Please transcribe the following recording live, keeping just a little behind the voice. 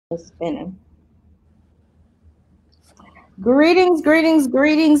Spinning.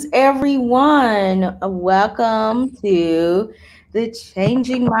 Greetings, everyone. Welcome to the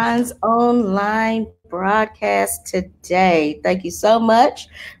Changing Minds Online broadcast today. Thank you so much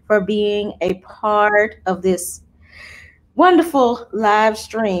for being a part of this wonderful live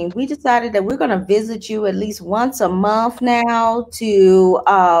stream. We decided that we're going to visit you at least once a month now to,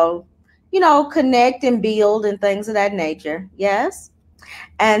 connect and build and things of that nature. Yes.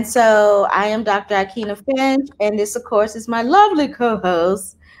 And so I am Dr. Aikyna Finch, and this, of course, is my lovely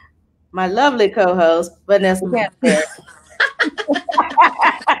co-host, Vanessa Canteberry.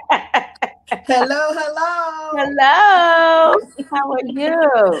 Hello, hello. Hello, how are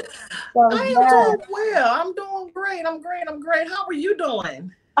you? So, I am yes, doing well. I'm doing great. I'm great. How are you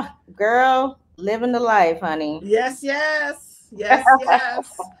doing? girl, living the life, honey. Yes.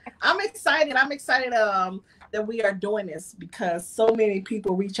 I'm excited. That we are doing this because so many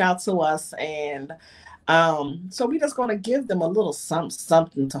people reach out to us, and so we're just gonna give them a little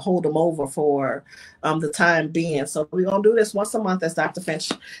something to hold them over for the time being. So we're gonna do this once a month, as Dr.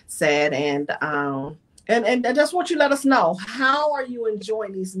 Finch said, and I just want you to let us know, how are you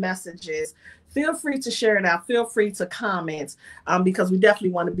enjoying these messages? Feel free to share it out. Feel free to comment, because we definitely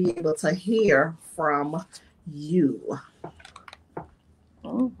want to be able to hear from you.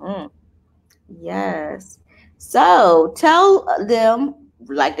 Hmm. Yes. So tell them,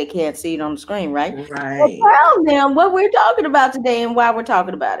 like they can't see it on the screen, right? So Right. tell them what we're talking about today and why we're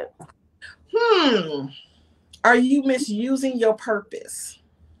talking about it. Hmm. Are you misusing your purpose?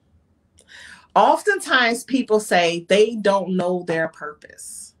 Oftentimes people say they don't know their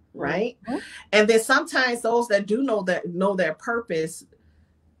purpose, right? Mhm. And then sometimes those that do know their purpose,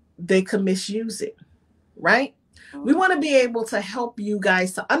 they can misuse it, right? We want to be able to help you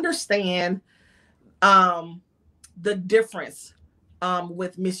guys to understand um the difference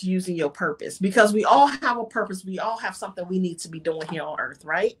with misusing your purpose, because we all have a purpose. We all have something we need to be doing here on earth,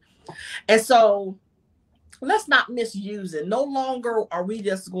 right? And so let's not misuse it. No longer are we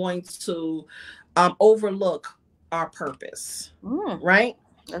just going to overlook our purpose, Mm, right?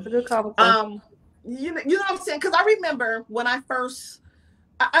 that's a good conversation. Um, you know what I'm saying? Because I remember when I first,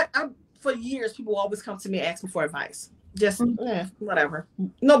 I for years, people always come to me and ask me for advice. Just whatever,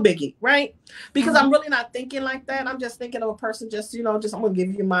 no biggie, right? Because Mhm. I'm really not thinking like that. I'm just thinking of a person, just I'm gonna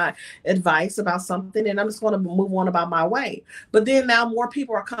give you my advice about something, and I'm just gonna move on about my way. But then now more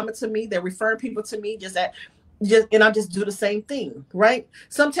people are coming to me. They're referring people to me, and I just do the same thing, right?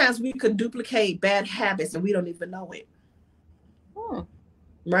 Sometimes we could duplicate bad habits and we don't even know it, Hmm.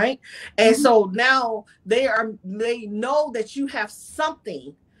 right? And Mhm. so now they know that you have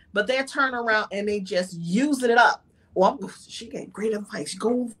something, but they're turning around and they just using it up. Well, she gave great advice.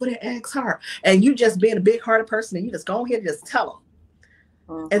 Go over there and ask her. And you just being a big hearted person, and you just go ahead and just tell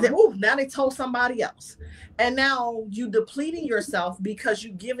them. And then, Mhm. oh, now they told somebody else. And now you depleting yourself because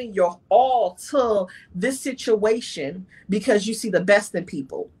you're giving your all to this situation because you see the best in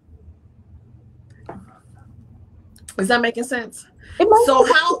people. Is that making sense? It So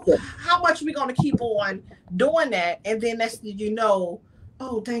makes sense. how much are we gonna keep on doing that? And then next thing you know,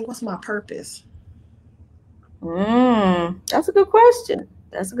 oh dang, what's my purpose? That's a good question.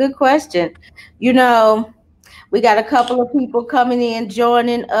 That's a good question. You know, we got a couple of people coming in,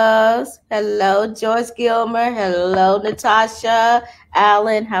 joining us. Hello, Joyce Gilmer. Hello, Natasha.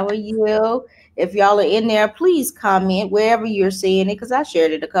 Alan, how are you? If y'all are in there, please comment wherever you're seeing it, because I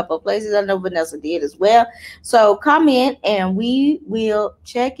shared it a couple of places. I know Vanessa did as well. So comment and we will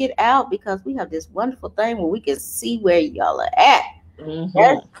check it out, because we have this wonderful thing where we can see where y'all are at. Yes,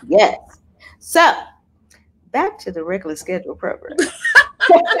 Mm-hmm. yes. So back to the regular scheduled program.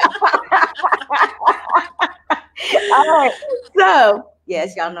 All right. So,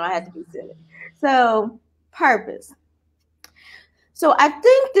 yes, y'all know I had to be silly. So, purpose. So, I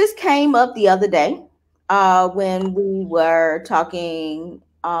think this came up the other day when we were talking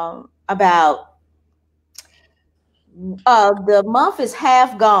about the month is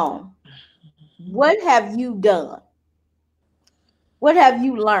half gone. What have you done? What have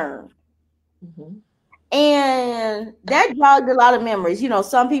you learned? Mm-hmm. And that jogged a lot of memories.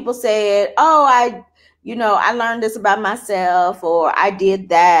 Some people said, "Oh, I learned this about myself, or I did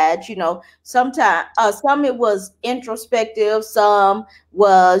that." Sometimes, some it was introspective, some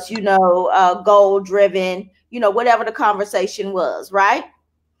was, goal driven. Whatever the conversation was, right?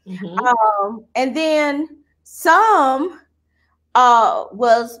 Mm-hmm. And then some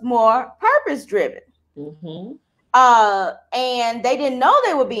was more purpose driven. Mm-hmm. And they didn't know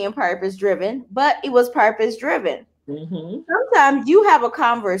they were being purpose driven, but it was purpose driven. Mm-hmm. Sometimes you have a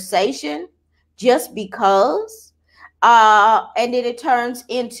conversation just because, and then it turns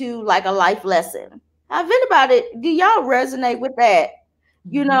into like a life lesson. I've been about it. Do y'all resonate with that?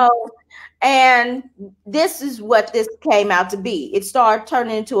 You know, and this is what this came out to be. It started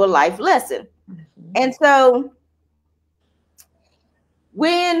turning into a life lesson. And so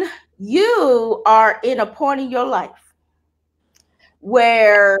when you are in a point in your life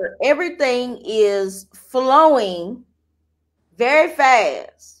where everything is flowing very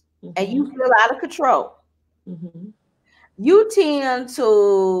fast and you feel out of control, you tend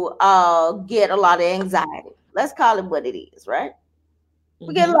to get a lot of anxiety. Let's call it what it is, right?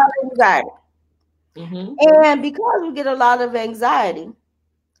 We get a lot of anxiety. And because we get a lot of anxiety,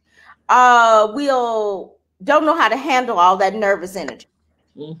 we'll don't know how to handle all that nervous energy.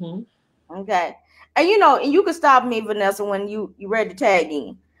 Okay. And and you can stop me, Vanessa, when you ready to tag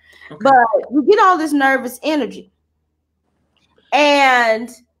in. Okay. But you get all this nervous energy. And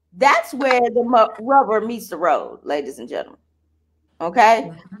that's where the rubber meets the road, ladies and gentlemen.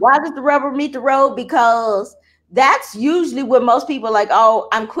 Okay. Why does the rubber meet the road? Because that's usually when most people are like, oh,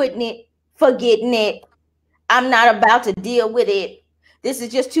 I'm quitting it, forgetting it. I'm not about to deal with it. This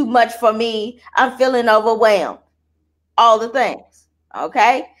is just too much for me. I'm feeling overwhelmed. All the things.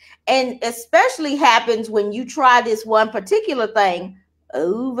 Okay. And especially happens when you try this one particular thing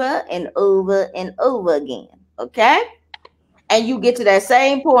over and over and over again. Okay. And you get to that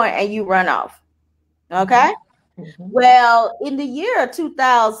same point and you run off. Okay. Well, in the year of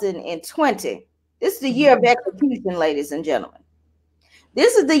 2020, this is the year of execution, ladies and gentlemen.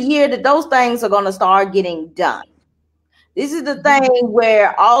 This is the year that those things are going to start getting done. This is the thing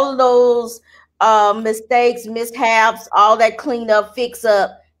where all of those mistakes, mishaps, all that cleanup, fix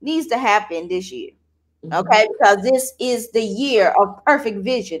up needs to happen this year. Okay, because this is the year of perfect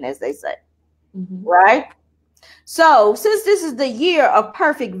vision, as they say. Right? So, since this is the year of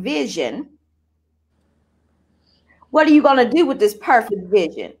perfect vision, what are you going to do with this perfect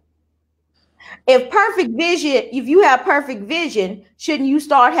vision? If you have perfect vision, shouldn't you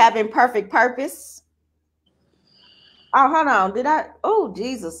start having perfect purpose? Oh, hold on. Oh,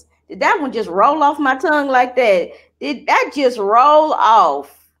 Jesus. Did that one just roll off my tongue like that? Did that just roll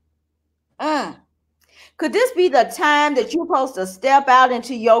off? Could this be the time that you're supposed to step out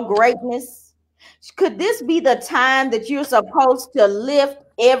into your greatness? Could this be the time that you're supposed to lift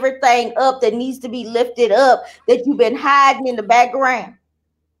everything up that needs to be lifted up that you've been hiding in the background?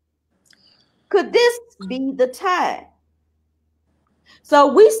 Could this be the time?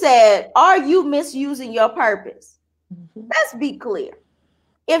 So we said, are you misusing your purpose? Let's be clear.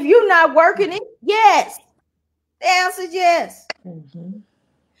 If you're not working it, yes. The answer is yes.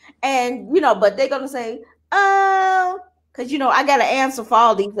 And, but they're going to say, oh, because, I got an answer for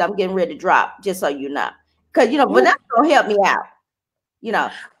all these I'm getting ready to drop, just so you know. Because, but that's going to help me out.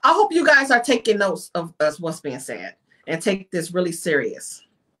 I hope you guys are taking notes of what's being said and take this really serious.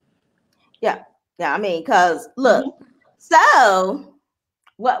 Yeah. Yeah. I mean, because look, so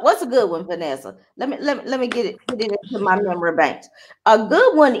what's a good one, Vanessa? Let me get it into my memory banks. A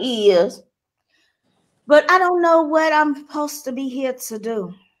good one is, but I don't know what I'm supposed to be here to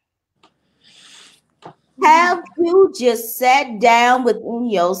do. Have you just sat down within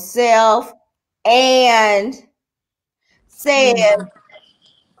yourself and said,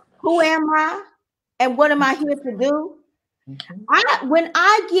 who am I and what am I here to do? When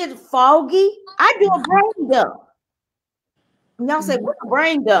I get foggy, I do a brain dump. Y'all say, what's a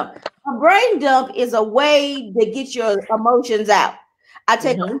brain dump? A brain dump is a way to get your emotions out. I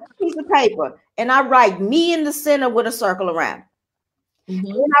take a piece of paper and I write me in the center with a circle around.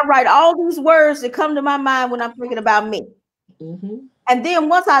 And I write all these words that come to my mind when I'm thinking about me. And then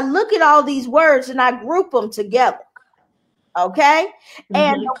once I look at all these words and I group them together, okay?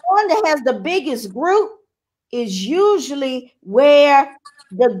 And the one that has the biggest group is usually where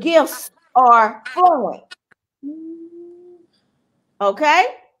the gifts are flowing. Okay?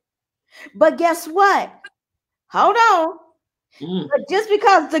 But guess what? Hold on. But just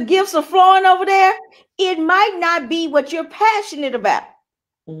because the gifts are flowing over there, it might not be what you're passionate about.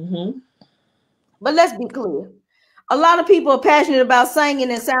 But let's be clear. A lot of people are passionate about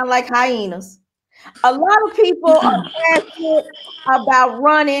singing and sound like hyenas. A lot of people are passionate about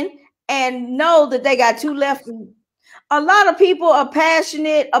running and know that they got two left feet. A lot of people are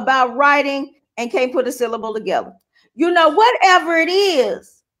passionate about writing and can't put a syllable together. Whatever it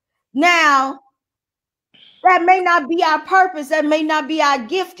is. Now, that may not be our purpose. That may not be our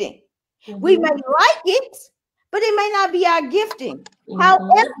gifting. We may like it, but it may not be our gifting.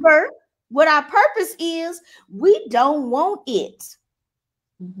 However, what our purpose is, we don't want it.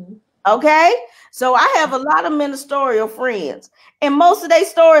 Okay? So I have a lot of ministerial friends, and most of their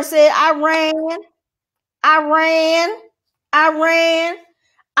stories said, I ran I ran.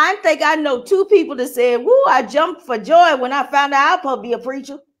 I think I know two people that said, "Woo, I jumped for joy when I found out I was supposed to be a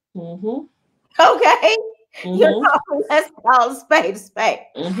preacher." Mm-hmm. Okay. You Mm-hmm. know, let's call a spade a spade.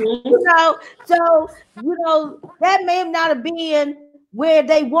 Mm-hmm. So, that may not have been where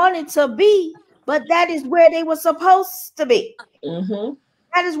they wanted to be, but that is where they were supposed to be. Mm-hmm.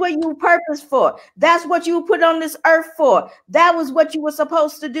 That is what you were purposed for. That's what you were put on this earth for. That was what you were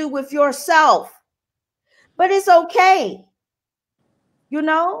supposed to do with yourself. But it's okay,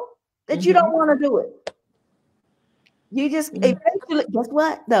 that you don't Mm-hmm. want to do it. You just eventually, guess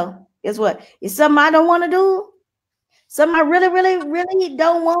what, though? Guess what? It's something I don't want to do. Something I really, really, really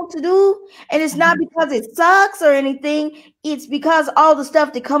don't want to do. And it's not because it sucks or anything. It's because all the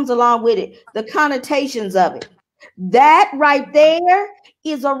stuff that comes along with it, the connotations of it. That right there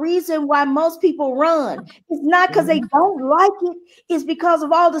is a reason why most people run. It's not because they don't like it. It's because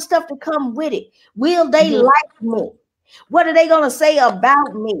of all the stuff that come with it. Will they like me? What are they going to say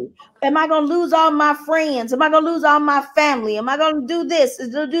about me? Am I going to lose all my friends? Am I going to lose all my family? Am I going to do this?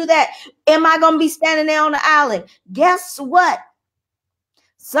 Do that? Am I going to be standing there on the island? Guess what?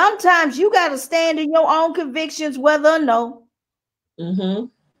 Sometimes you got to stand in your own convictions, whether or no. Mm-hmm.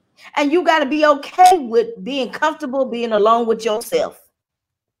 And you got to be okay with being comfortable being alone with yourself.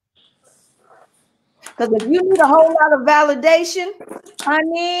 Because if you need a whole lot of validation,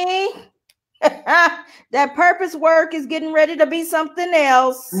 honey, that purpose work is getting ready to be something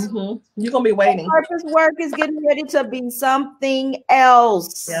else. Mm-hmm. You're gonna be waiting. That purpose work is getting ready to be something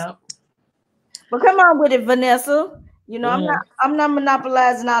else. Yeah. But come on with it, Vanessa. I'm not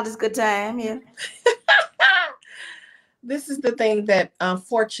monopolizing all this good time here. This is the thing that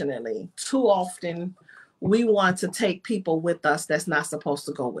unfortunately too often we want to take people with us that's not supposed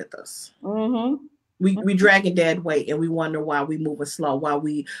to go with us. Mm-hmm. We dragging dead weight and we wonder why we moving slow, why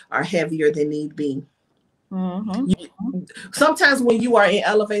we are heavier than need be. Sometimes when you are in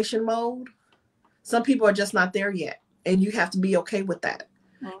elevation mode, some people are just not there yet, and you have to be okay with that.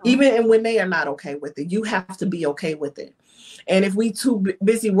 Even when they are not okay with it, you have to be okay with it. And if we too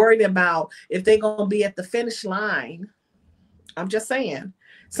busy worried about if they're gonna be at the finish line, I'm just saying,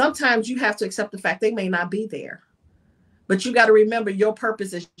 sometimes you have to accept the fact they may not be there. But you got to remember your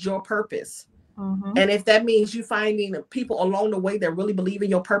purpose is your purpose. And if that means you finding people along the way that really believe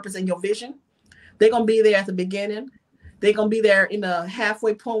in your purpose and your vision, they're going to be there at the beginning. They're going to be there in the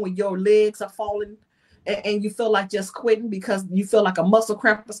halfway point when your legs are falling and you feel like just quitting because you feel like a muscle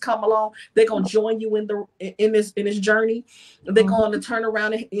cramp has come along. They're going to join you in this journey. They're going to turn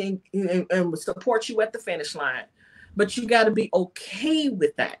around and support you at the finish line. But you got to be okay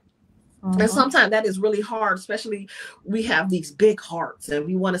with that. And sometimes that is really hard, especially we have these big hearts and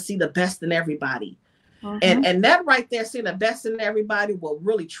we want to see the best in everybody. And that right there, seeing the best in everybody will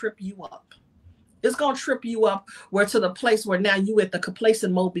really trip you up. It's going to trip you up where to the place where now you at the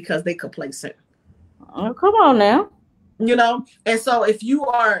complacent mode because they complacent. Oh, come on now. And so if you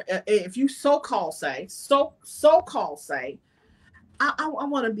so-called say, I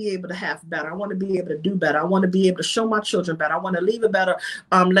want to be able to have better. I want to be able to do better. I want to be able to show my children better. I want to leave a better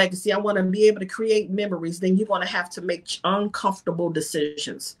legacy. I want to be able to create memories. Then you're going to have to make uncomfortable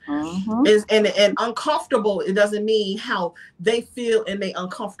decisions. And uncomfortable, it doesn't mean how they feel and they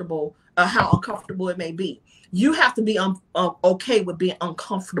uncomfortable, how uncomfortable it may be. You have to be okay with being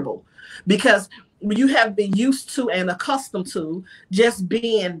uncomfortable because you have been used to and accustomed to just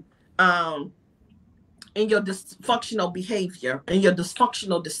being in your dysfunctional behavior and your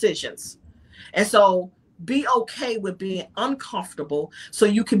dysfunctional decisions. And so be okay with being uncomfortable so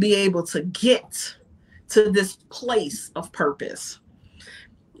you can be able to get to this place of purpose.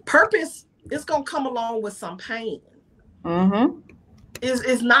 Purpose is going to come along with some pain.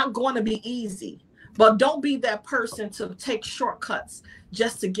 It's not going to be easy, but don't be that person to take shortcuts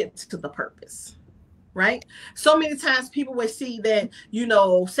just to get to the purpose. Right? So many times people will see that,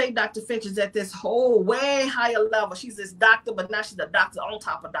 say Dr. Finch is at this whole way higher level. She's this doctor, but now she's a doctor on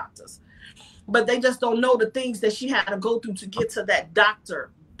top of doctors. But they just don't know the things that she had to go through to get to that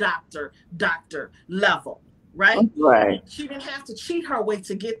doctor level. Right? Right. She didn't have to cheat her way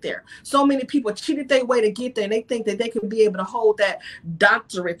to get there. So many people cheated their way to get there, and they think that they can be able to hold that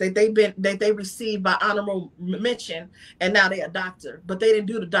doctorate that they received by honorable mention, and now they're a doctor, but they didn't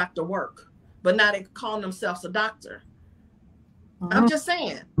do the doctor work. But now they call themselves a doctor. I'm just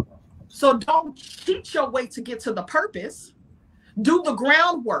saying. So don't cheat your way to get to the purpose. Do the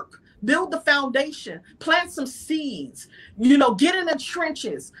groundwork. Build the foundation. Plant some seeds. Get in the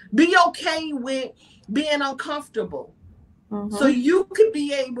trenches. Be okay with being uncomfortable. So you could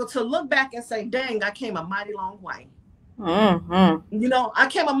be able to look back and say, dang, I came a mighty long way. I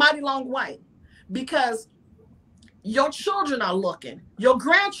came a mighty long way. because your children are looking, your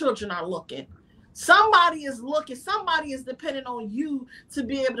grandchildren are looking. Somebody is looking, somebody is depending on you to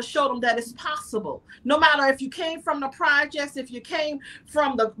be able to show them that it's possible. No matter if you came from the projects, if you came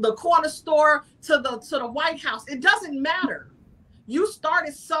from the corner store to the White House, it doesn't matter. You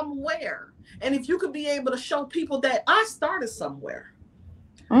started somewhere. And if you could be able to show people that I started somewhere,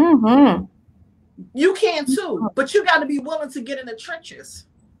 you can too. But you got to be willing to get in the trenches.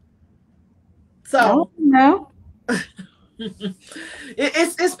 So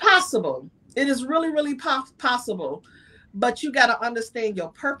it's possible. It is really, really possible. But you got to understand your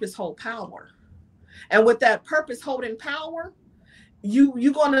purpose hold power. And with that purpose holding power,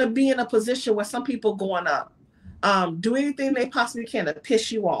 you're going to be in a position where some people going up, do anything they possibly can to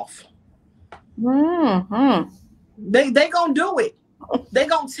piss you off. They going to do it. They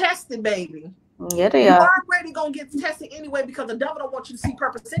going to test it, baby. Yeah, they are. You're already going to get tested anyway because the devil don't want you to see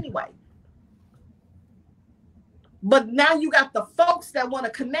purpose anyway. But now you got the folks that want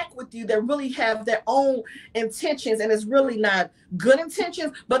to connect with you that really have their own intentions, and it's really not good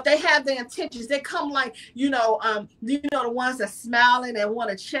intentions, but they have their intentions. They come like, the ones that smiling and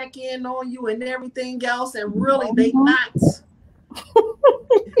want to check in on you and everything else, and really they not.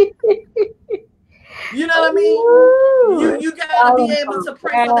 You know what I mean? You gotta be able to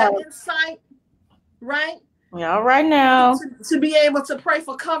pray for that insight, right? All right now. To be able to pray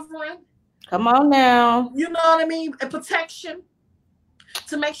for covering. Come on now. You know what I mean? And protection.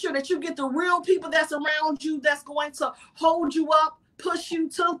 To make sure that you get the real people that's around you that's going to hold you up, push you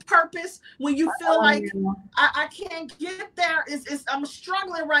to purpose when you feel like I can't get there. I'm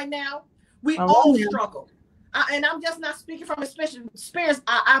struggling right now. We all struggle. And I'm just not speaking from experience.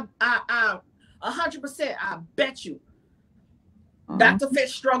 I 100%, I bet you. Dr.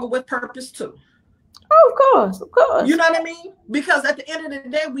 Finch struggled with purpose too. Oh, of course. You know what I mean? Because at the end of the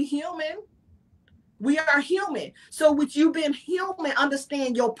day, we human. We are human. So with you being human,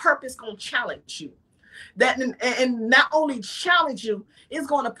 understand your purpose going to challenge you. That and not only challenge you, it's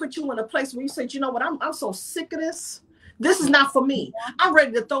going to put you in a place where you say, you know what, I'm so sick of this. This is not for me. I'm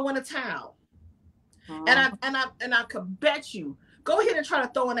ready to throw in a towel. And I could bet you, go ahead and try to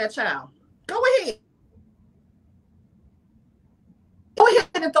throw in that towel. Go ahead. Go ahead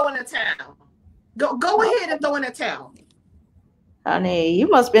and throw in that towel. Go ahead and throw in that towel. Honey, you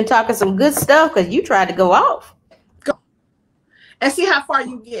must have been talking some good stuff because you tried to go off. Go and see how far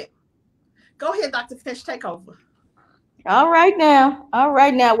you get. Go ahead, Dr. Finch, take over. All right now.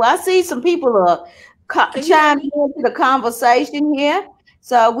 Well, I see some people are chiming into the conversation here.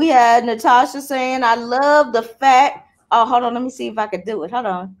 So we had Natasha saying, I love the fact. Oh, hold on. Let me see if I can do it. Hold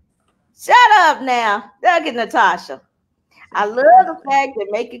on. Shut up now. Look at Natasha. I love the fact that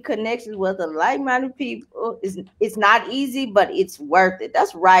making connections with the like-minded people it's not easy, but it's worth it.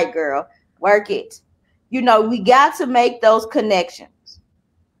 That's right, girl. Work it. We got to make those connections.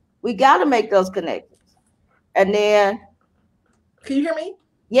 We got to make those connections. And then, can you hear me?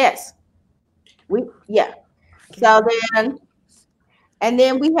 Yes. So then, and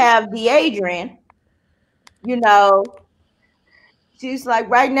then we have Adrian. She's like,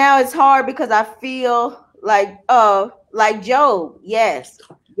 right now it's hard because I feel like Job. Yes.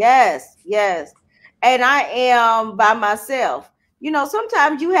 And I am by myself.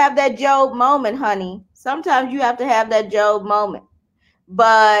 Sometimes you have that Job moment, honey. Sometimes you have to have that Job moment.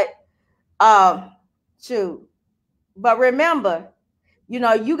 But But remember, you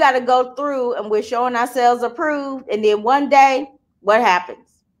got to go through and we're showing ourselves approved. And then one day, what happens?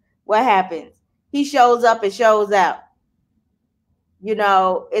 He shows up and shows out.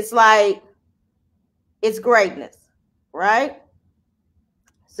 It's like, it's greatness, right?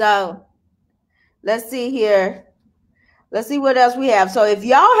 So let's see here. Let's see what else we have. So if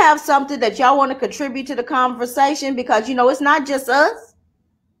y'all have something that y'all want to contribute to the conversation, because, it's not just us.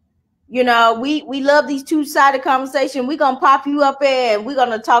 We love these two-sided conversation. We're going to pop you up there and we're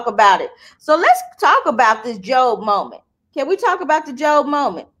going to talk about it. So let's talk about this Job moment. Can we talk about the Job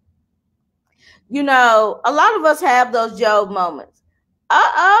moment? A lot of us have those Job moments.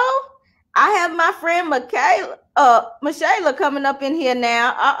 I have my friend Michaela coming up in here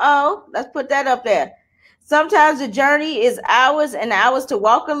now. Let's put that up there. Sometimes the journey is hours and hours to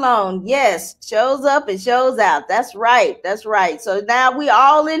walk alone. Yes, shows up and shows out. That's right. So now we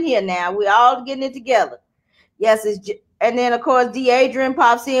all in here now. We all getting it together. Yes, and then of course Adrian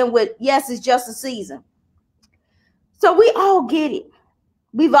pops in with, yes, it's just a season. So we all get it.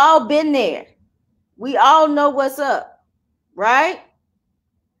 We've all been there. We all know what's up, right?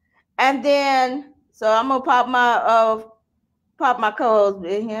 And then, so I'm gonna pop my co-host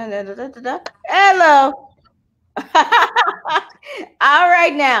in here. Hello. All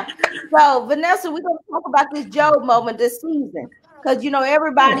right now. So Vanessa, we're gonna talk about this Job moment this season. Because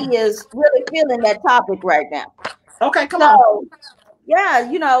everybody is really feeling that topic right now. Okay, come on. So yeah,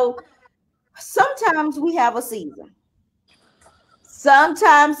 sometimes we have a season.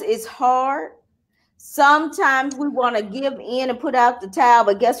 Sometimes it's hard. Sometimes we want to give in and put out the towel,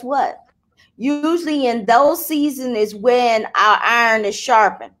 but guess what? Usually in those seasons is when our iron is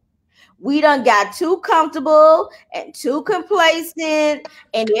sharpened. We done got too comfortable and too complacent,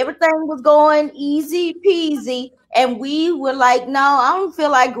 and everything was going easy peasy. And we were like, no, I don't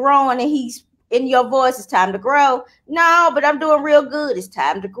feel like growing. And he's in your voice, it's time to grow. No, but I'm doing real good. It's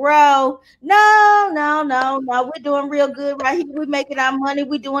time to grow. No, no, no, no. We're doing real good right here. We're making our money.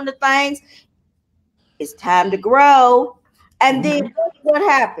 We're doing the things. It's time to grow. And then what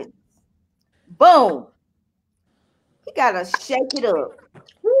happened? Boom. He gotta shake it up.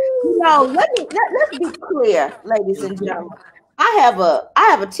 Let's be clear, ladies and gentlemen. I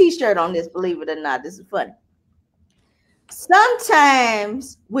have a t-shirt on this, believe it or not. This is funny.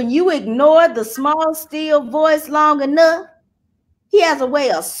 Sometimes when you ignore the small still voice long enough, he has a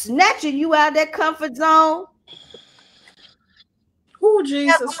way of snatching you out of that comfort zone. Oh, Jesus. He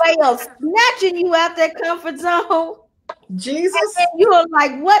has a way of snatching you out that comfort zone. Jesus. And you're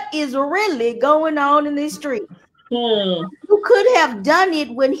like, what is really going on in this street? You could have done it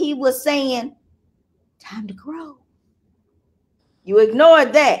when he was saying, time to grow. You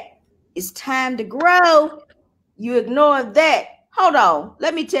ignored that. It's time to grow. You ignored that. Hold on.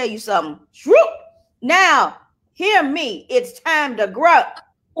 Let me tell you something. Now, hear me. It's time to grow.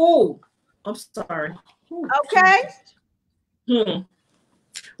 Oh, I'm sorry. Okay.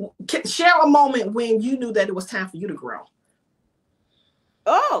 Share a moment when you knew that it was time for you to grow.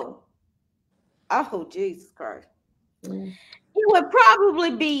 Oh, Jesus Christ. It would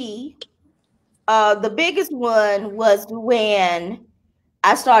probably be the biggest one was when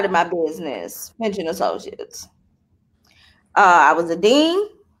I started my business, Finch and Associates. I was a dean,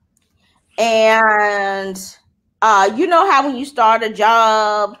 and you know how when you start a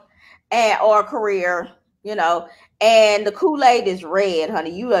job or a career, and the Kool-Aid is red,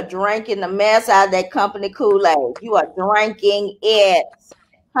 honey. You are drinking the mess out of that company Kool-Aid. You are drinking it,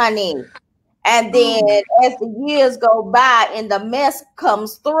 honey. And then as the years go by and the mess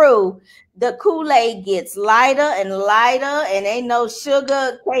comes through, the Kool-Aid gets lighter and lighter, and ain't no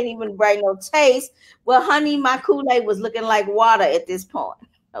sugar, can't even bring no taste. Well, honey, my Kool-Aid was looking like water at this point.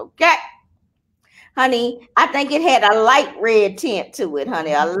 Okay. Honey, I think it had a light red tint to it,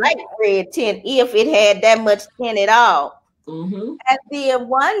 honey. A light red tint, if it had that much tint at all. And then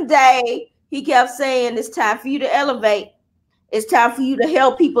one day he kept saying, it's time for you to elevate. It's time for you to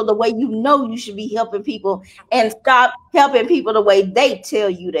help people the way you know you should be helping people, and stop helping people the way they tell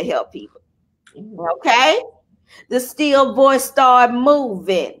you to help people. Okay? The still voice started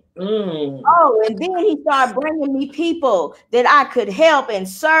moving. Oh, and then he started bringing me people that I could help and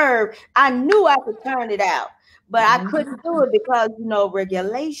serve. I knew I could turn it out, but I couldn't do it because,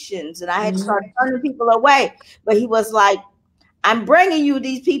 regulations, and I had to start turning people away. But he was like, I'm bringing you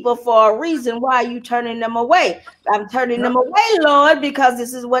these people for a reason. Why are you turning them away? I'm turning them away, Lord, because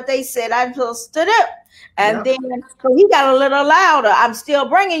this is what they said I'm supposed to do. And then so he got a little louder. I'm still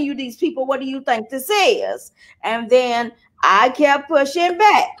bringing you these people. What do you think this is? And then I kept pushing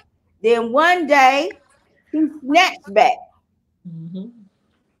back. Then one day he snatched back.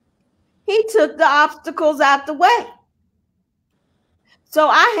 He took the obstacles out the way. So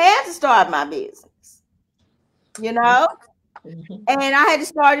I had to start my business, and I had to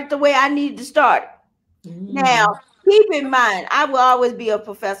start it the way I needed to start it. Now, keep in mind, I will always be a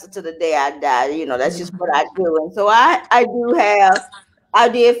professor to the day I die. That's just what I do. And so I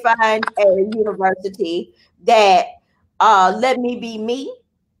did find a university that let me be me,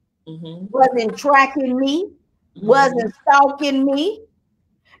 wasn't tracking me, wasn't stalking me,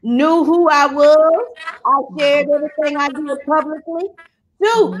 knew who I was. I shared everything I did publicly.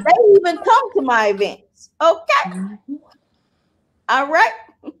 Dude, they even come to my events. Okay. All right.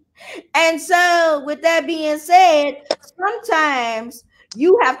 And so with that being said, sometimes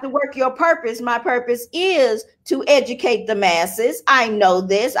you have to work your purpose. My purpose is to educate the masses. I know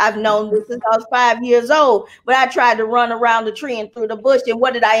this. I've known this since I was 5 years old, but I tried to run around the tree and through the bush. And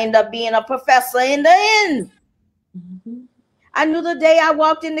what did I end up being? A professor in the end. I knew the day I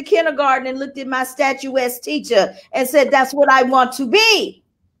walked into kindergarten and looked at my statuesque teacher and said, that's what I want to be.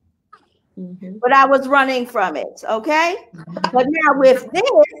 But I was running from it. Okay. But now with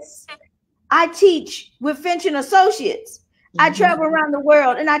this, I teach with Finch and Associates. I travel around the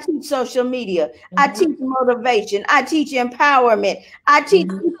world and I teach social media. I teach motivation. I teach empowerment. I teach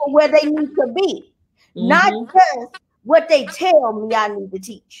people where they need to be. not Mm-hmm. just what they tell me I need to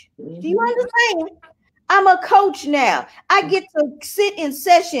teach. Do you Mm-hmm. understand? I'm a coach now. I get to sit in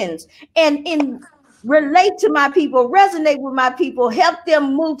sessions and relate to my people, resonate with my people, help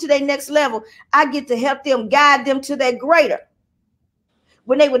them move to their next level. I get to help them, guide them to their greater.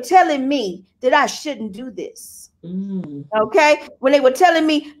 When they were telling me that I shouldn't do this. Mm. Okay, when they were telling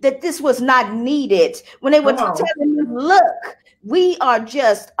me that this was not needed, when they were Come on. telling me, look, we are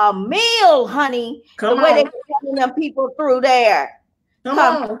just a meal, honey, the Come way they on. were telling them people through there. Come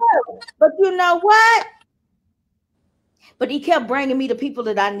Come on. through. But you know what? But he kept bringing me the people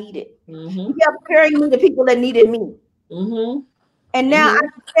that I needed. He Mm-hmm. kept carrying me the people that needed me. Mm-hmm. And now I Mm-hmm.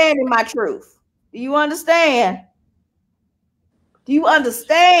 can stand in my truth. Do you understand? Do you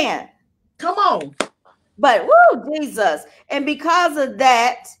understand? Come on. But woo, Jesus. And because of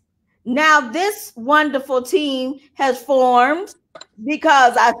that, now this wonderful team has formed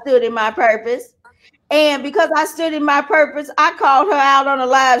because I stood in my purpose. And because I stood in my purpose, I called her out on a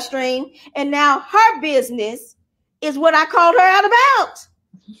live stream. And now her business is what I called her out about.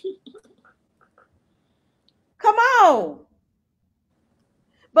 Come on.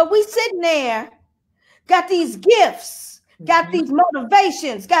 But we sitting there, got these gifts, got Mm-hmm. these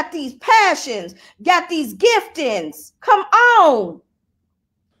motivations, got these passions, got these giftings. Come on.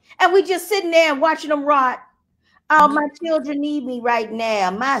 And we just sitting there and watching them rot. Oh, my children need me right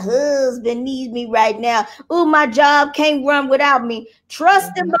now. My husband needs me right now. Oh, my job can't run without me.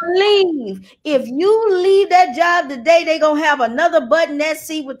 Trust and Mm-hmm. believe. If you leave that job today, they're going to have another button that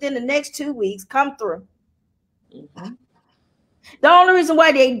seat within the next 2 weeks. Come through. Mm-hmm. The only reason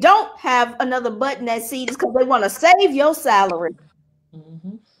why they don't have another button that seat is because they want to save your salary.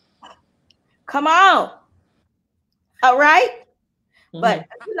 Mm-hmm. Come on. All right. Mm-hmm. But,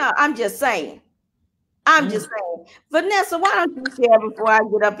 I'm just saying. I'm Mm-hmm. just saying. Vanessa, why don't you share before I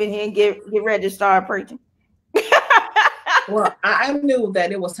get up in here and get ready to start preaching? Well, I knew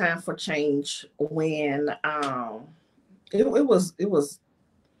that it was time for change when it was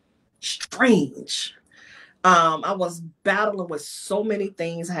strange. I was battling with so many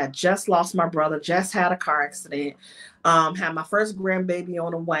things. I had just lost my brother, just had a car accident, had my first grandbaby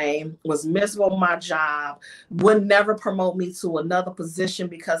on the way, was miserable at my job, would never promote me to another position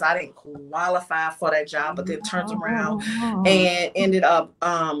because I didn't qualify for that job, but then turns around and ended up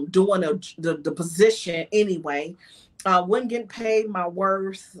doing the position anyway. Wasn't getting paid my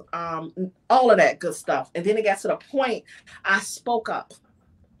worth, all of that good stuff. And then it got to the point I spoke up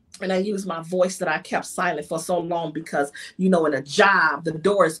and I used my voice that I kept silent for so long because, in a job, the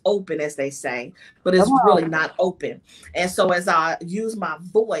door is open, as they say, but Come it's really on. not open. And so as I use my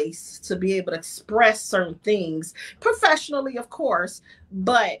voice to be able to express certain things professionally, of course,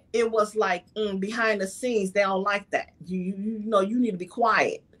 but it was like behind the scenes, they don't like that. You need to be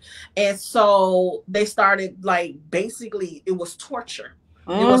quiet. And so they started like basically it was torture.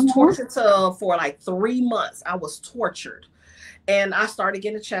 It was Mm-hmm. torture for like 3 months. I was tortured and I started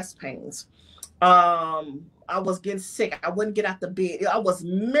getting chest pains. I was getting sick. I wouldn't get out the bed. I was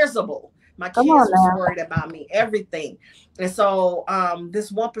miserable. My Come on kids was now. worried about me, everything. And so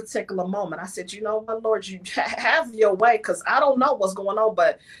this one particular moment, I said, you know what, Lord, you have your way, because I don't know what's going on,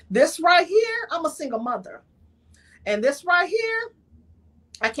 but this right here, I'm a single mother. And this right here,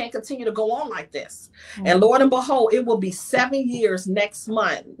 I can't continue to go on like this. And Mm-hmm. Lord and behold, it will be 7 years next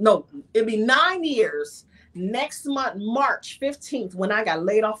month. No, it'll be 9 years next month, March 15th, when I got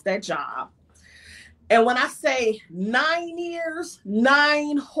laid off that job. And when I say 9 years,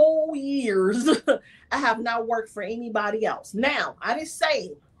 9 whole years, I have not worked for anybody else. Now, I didn't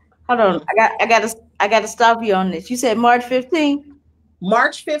say Hold on. I got to stop you on this. You said March 15th.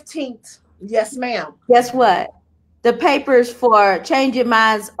 March 15th. Yes, ma'am. Guess what? The papers for Changing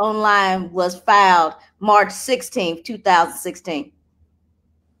Minds Online was filed March 16th, 2016.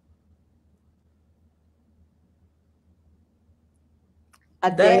 A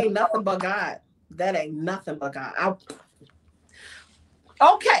That day. ain't nothing but God. That ain't nothing but God.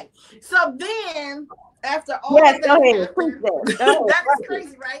 Okay. So then, after all Yes, of go that ahead. Preach happened, that. Go ahead. that is Preach.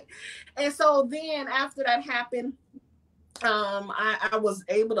 crazy, right? And so then, after that happened, I was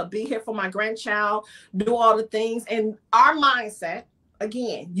able to be here for my grandchild, do all the things, and our mindset.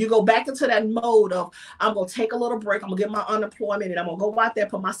 Again, you go back into that mode of I'm gonna take a little break, I'm gonna get my unemployment, and I'm gonna go out there,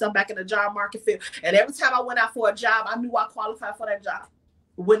 put myself back in the job market field. And every time I went out for a job, I knew I qualified for that job.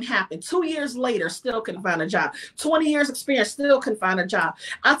 Wouldn't happen. 2 years later, still couldn't find a job. 20 years experience, still couldn't find a job.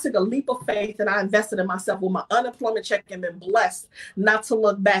 I took a leap of faith and I invested in myself with my unemployment check and been blessed not to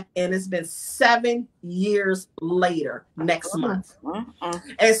look back. And it's been 7 years later next month.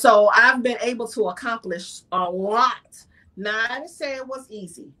 And so I've been able to accomplish a lot. Now, I didn't say it was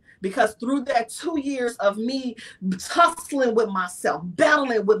easy, because through that 2 years of me tussling with myself,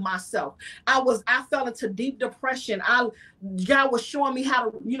 battling with myself, I fell into deep depression. God was showing me how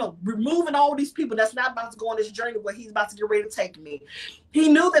to, removing all these people that's not about to go on this journey where he's about to get ready to take me. He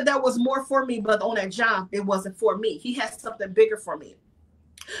knew that there was more for me, but on that job, it wasn't for me. He had something bigger for me.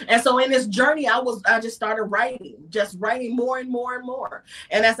 And so in this journey, I just started writing more and more and more.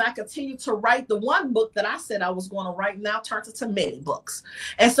 And as I continued to write, the one book that I said I was going to write now turns into many books.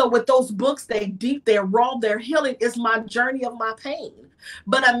 And so with those books, they're deep, they're raw, they're healing. It's my journey of my pain.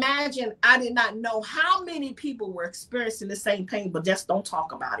 But imagine, I did not know how many people were experiencing the same pain, but just don't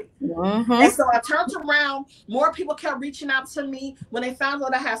talk about it. Mm-hmm. And so I turned around. More people kept reaching out to me when they found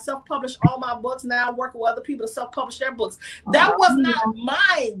out I had self-published all my books. Now I work with other people to self-publish their books. That was not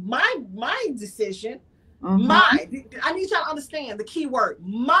my decision. Mm-hmm. I need y'all to understand the key word,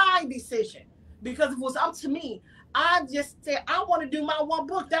 my decision. Because if it was up to me, I just said, I want to do my one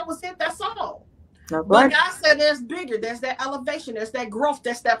book. That was it. That's all. But God said there's bigger, there's that elevation, there's that growth,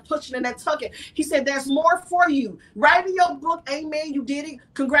 there's that pushing and that tugging. He said there's more for you. Writing your book, amen, you did it.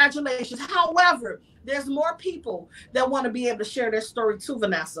 Congratulations. However, there's more people that want to be able to share their story too,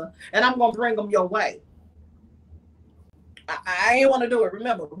 Vanessa, and I'm going to bring them your way. I ain't want to do it.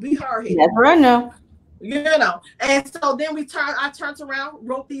 Remember, be hard-headed. That's right now. And so then I turned around,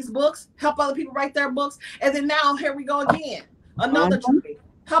 wrote these books, help other people write their books, and then now here we go again. Another journey.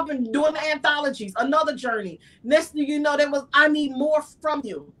 Helping doing the anthologies, another journey. Next thing you know, I need more from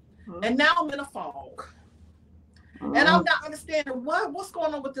you. And now I'm in a fog. And I'm not understanding what's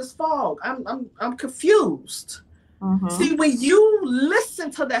going on with this fog. I'm confused. See, when you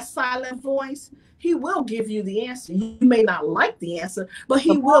listen to that silent voice, he will give you the answer. You may not like the answer, but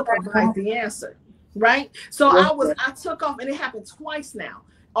he will provide the answer. Right? So I took off, and it happened twice now.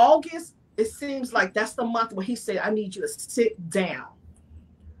 August, it seems like that's the month where he said, I need you to sit down.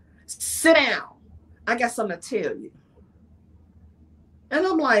 Sit down. I got something to tell you. And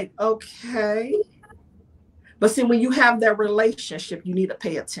I'm like, okay. But see, when you have that relationship, you need to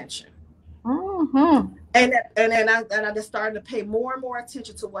pay attention. And I just started to pay more and more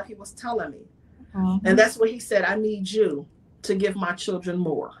attention to what he was telling me. And that's what he said, I need you to give my children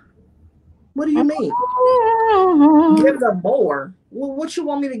more. What do you mean? Give them more? Well, what you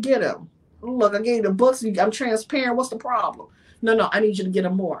want me to get them? Look, I gave you the books. I'm transparent. What's the problem? No, I need you to get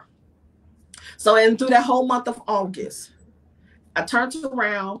them more. So, and through that whole month of August, I turned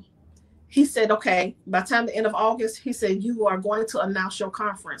around. He said, okay, by the time the end of August, he said, you are going to announce your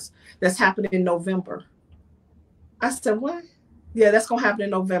conference that's happening in November. I said, what? Yeah, that's going to happen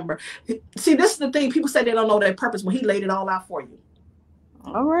in November. See, this is the thing. People say they don't know their purpose when he laid it all out for you.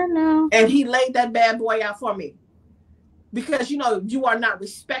 All right now. And he laid that bad boy out for me. Because, you are not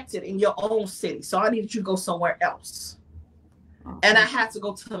respected in your own city. So I needed you to go somewhere else. And I had to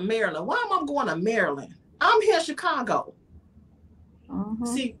go to Maryland. Why am I going to Maryland? I'm here in Chicago.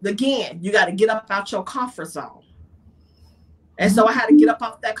 See, again, you got to get up out your comfort zone. And so I had to get up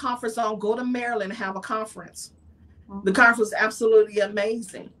off that comfort zone, go to Maryland and have a conference. The conference was absolutely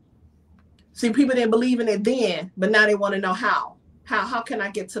amazing. See, people didn't believe in it then, but now they want to know how. How can I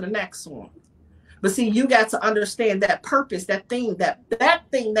get to the next one? But see, you got to understand that purpose, that thing, that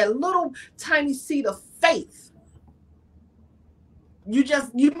little tiny seed of faith. You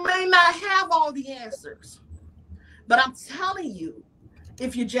may not have all the answers, but I'm telling you,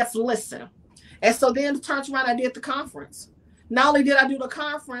 if you just listen. And so then turns around, I did the conference. Not only did I do the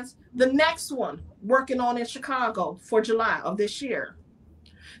conference, the next one working on in Chicago for July of this year.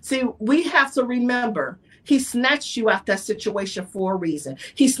 See, we have to remember, he snatched you out that situation for a reason.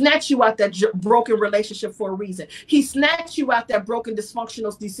 He snatched you out that broken relationship for a reason. He snatched you out that broken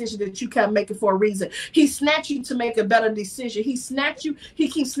dysfunctional decision that you kept making for a reason. He snatched you to make a better decision. He snatched you, he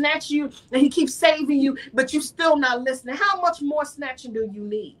keeps snatching you, and he keeps saving you, but you're still not listening. How much more snatching do you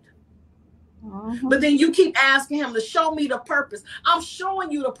need? But then you keep asking him to show me the purpose. I'm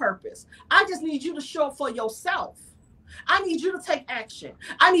showing you the purpose. I just need you to show up for yourself. I need you to take action.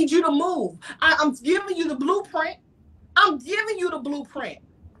 I need you to move. I'm giving you the blueprint. I'm giving you the blueprint.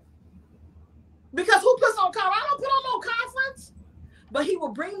 Because who puts on conference? I don't put on no conference. But he will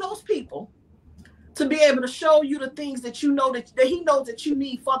bring those people to be able to show you the things that you know that he knows that you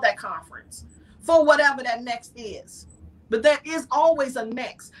need for that conference, for whatever that next is. But there is always a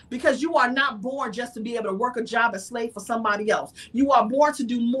next, because you are not born just to be able to work a job as slave for somebody else. You are born to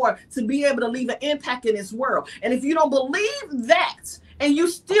do more, to be able to leave an impact in this world. And if you don't believe that, and you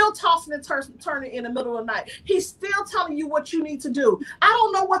still tossing and turning in the middle of the night, he's still telling you what you need to do. I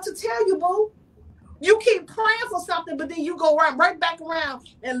don't know what to tell you, boo. You keep praying for something, but then you go right back around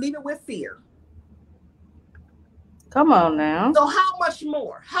and leave it with fear. Come on now. So how much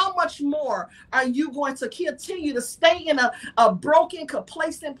more? How much more are you going to continue to stay in a broken,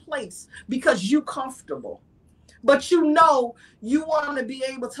 complacent place because you comfortable? But you know you want to be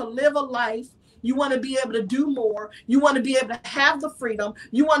able to live a life. You want to be able to do more. You want to be able to have the freedom.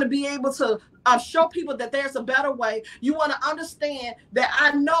 You want to be able to show people that there's a better way. You want to understand that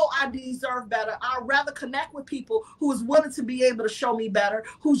I know I deserve better. I'd rather connect with people who is willing to be able to show me better,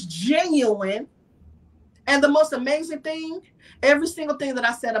 who's genuine. And the most amazing thing, every single thing that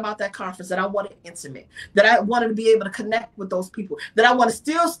I said about that conference, that I wanted intimate, that I wanted to be able to connect with those people, that I want to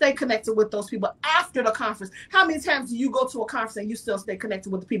still stay connected with those people after the conference. How many times do you go to a conference and you still stay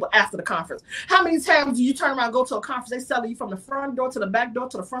connected with the people after the conference? How many times do you turn around and go to a conference, they sell you from the front door to the back door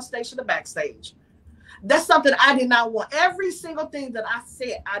to the front stage to the backstage? That's something I did not want. Every single thing that I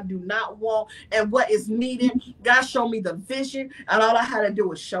said I do not want, and what is needed, God showed me the vision, and all I had to do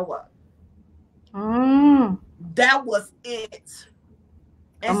was show up. That was it.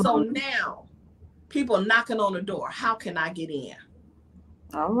 And so now people knocking on the door. How can I get in?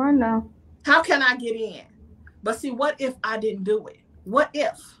 All right now. How can I get in? But see, what if I didn't do it? What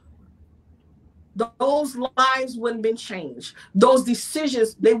if those lives wouldn't been changed? Those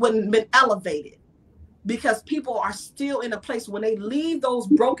decisions, they wouldn't been elevated, because people are still in a place when they leave those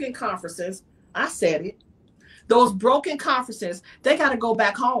broken conferences. I said it. Those broken conferences, they got to go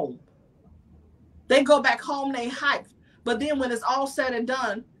back home. They go back home, they hype. But then when it's all said and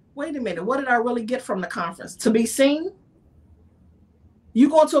done, wait a minute, what did I really get from the conference? To be seen? You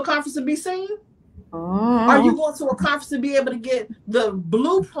going to a conference to be seen? Are you going to a conference to be able to get the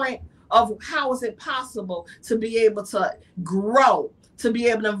blueprint of how is it possible to be able to grow, to be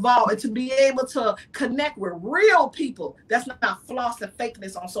able to evolve, and to be able to connect with real people that's not floss and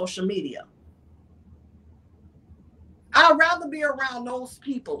fakeness on social media? I'd rather be around those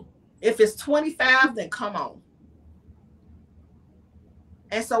people. If it's 25, then come on.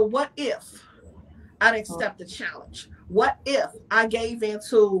 And so what if I'd accept the challenge? What if I gave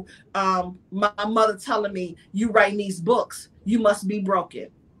into my mother telling me, you writing these books, you must be broken?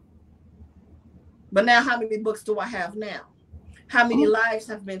 But now how many books do I have now? How many lives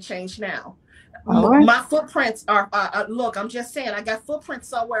have been changed now? My footprints are, look, I'm just saying, I got footprints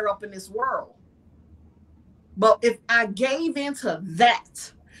somewhere up in this world. But if I gave into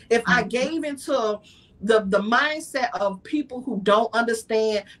that, if I gave into the mindset of people who don't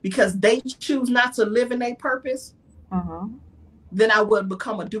understand because they choose not to live in their purpose, then I would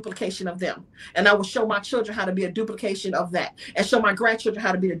become a duplication of them. And I will show my children how to be a duplication of that, and show my grandchildren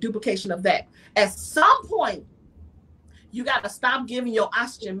how to be a duplication of that. At some point, you got to stop giving your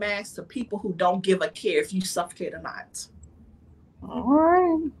oxygen mask to people who don't give a care if you suffocate or not. All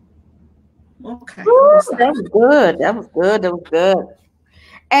right. Okay. Ooh, that was good. That was good. That was good.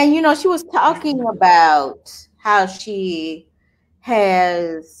 And you know, she was talking about how she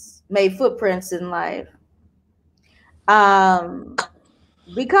has made footprints in life.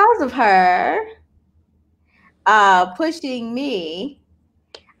 Because of her pushing me,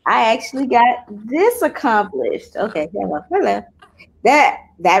 I actually got this accomplished. Okay, hello. That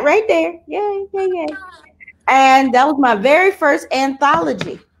right there. Yay. And that was my very first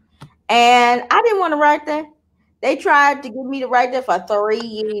anthology. And I didn't want to write that. They tried to get me to write that for 3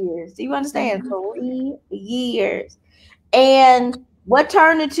 years. Do you understand? 3 years. And what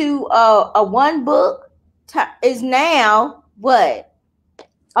turned into a one book is now what?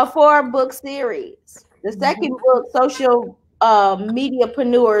 A 4-book series. The second book, Social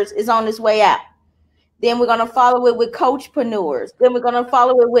Mediapreneurs, is on its way out. Then we're going to follow it with coachpreneurs. Then we're going to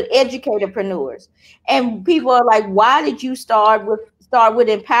follow it with educatorpreneurs. And people are like, why did you start with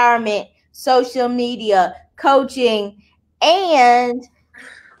empowerment, social media, coaching, and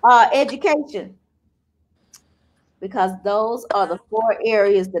education? Because those are the 4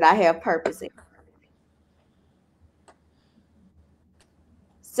 areas that I have purpose in.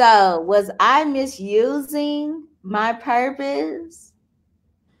 So was I misusing my purpose?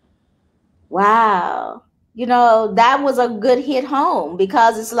 Wow. You know, that was a good hit home,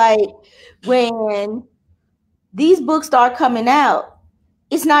 because it's like when these books start coming out,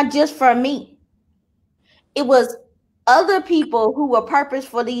 it's not just for me. It was other people who were purpose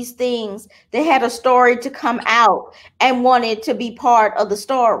for these things. They had a story to come out and wanted to be part of the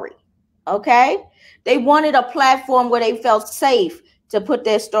story. Okay? They wanted a platform where they felt safe to put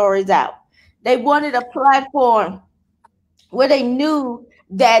their stories out. They wanted a platform where they knew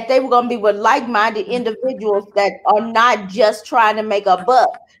that they were going to be with like-minded individuals that are not just trying to make a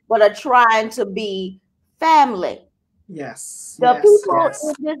buck, but are trying to be family. Yes. The people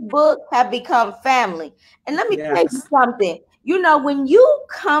in this book have become family. And let me tell you something. When you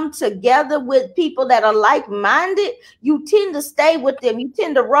come together with people that are like-minded, you tend to stay with them. You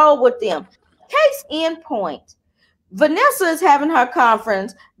tend to roll with them. Case in point, Vanessa is having her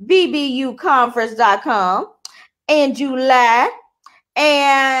conference, bbuconference.com, in July.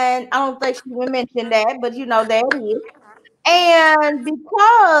 And I don't think she even mentioned that, but there it is. And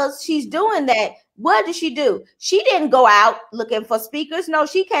because she's doing that, what did she do? She didn't go out looking for speakers. No,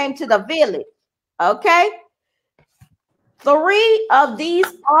 she came to the village. Okay. 3 of these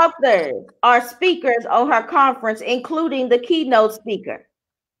authors are speakers on her conference, including the keynote speaker.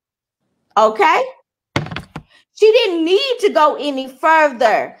 Okay. She didn't need to go any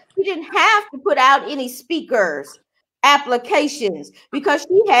further. She didn't have to put out any speakers applications because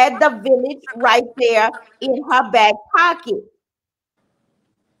she had the village right there in her back pocket.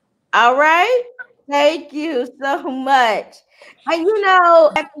 All right. Thank you so much. And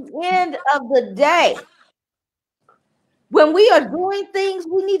at the end of the day, when we are doing things,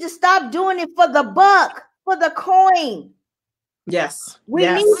 we need to stop doing it for the buck, for the coin. Yes. We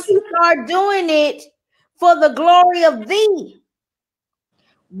need to start doing it for the glory of thee.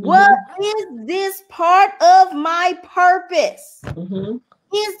 What is this part of my purpose?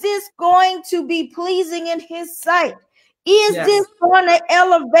 Is this going to be pleasing in his sight? Is this going to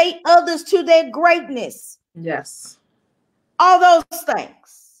elevate others to their greatness? Yes. All those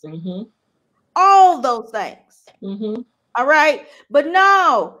things. All those things. All right. But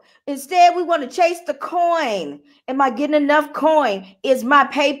no, instead we want to chase the coin. Am I getting enough coin? Is my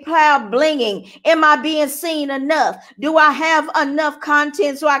PayPal blinging? Am I being seen enough? Do I have enough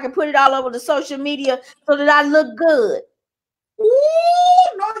content so I can put it all over the social media so that I look good?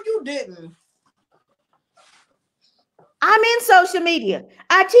 Ooh, no, you didn't. I'm in social media.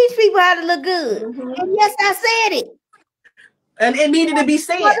 I teach people how to look good. And yes, I said it. And it needed to be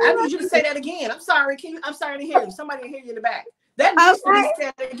said. I need you to say that again. I'm sorry. I'm sorry to hear you. Somebody can hear you in the back. That needs to be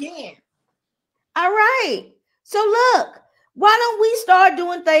said again. All right. So look, why don't we start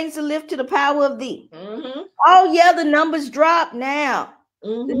doing things to lift to the power of thee? Oh yeah, the numbers drop now. The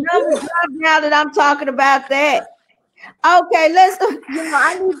numbers drop now that I'm talking about that. Okay, let's.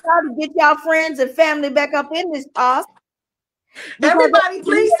 I need y'all to get y'all friends and family back up in this house. Everybody,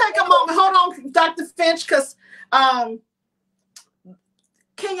 please take a moment. Hold on, Dr. Finch, because can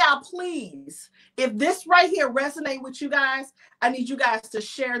y'all please, if this right here resonate with you guys, I need you guys to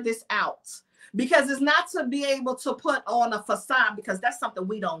share this out. Because it's not to be able to put on a facade, because that's something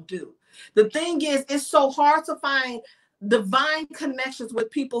we don't do. The thing is, it's so hard to find divine connections with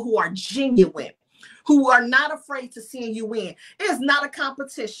people who are genuine, who are not afraid to seeing you win. It's not a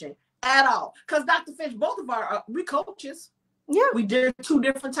competition at all. Because Dr. Finch, both of our, we coaches. Yeah. We did 2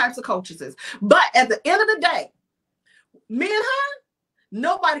 different types of coaches. But at the end of the day, me and her,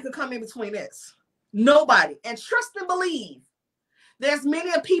 nobody could come in between this. Nobody. And trust and believe. There's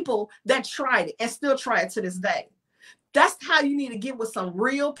many people that tried it and still try it to this day. That's how you need to get with some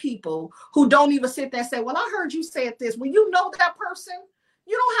real people who don't even sit there and say, well, I heard you say this. When you know that person,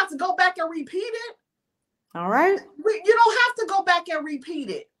 you don't have to go back and repeat it. All right. You don't have to go back and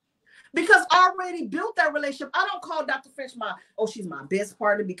repeat it. Because I already built that relationship. I don't call Dr. Finch she's my best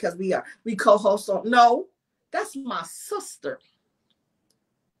partner because we co-host on. No, that's my sister.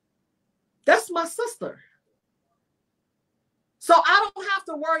 That's my sister. So I don't have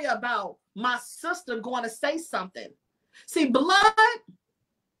to worry about my sister going to say something. See, blood,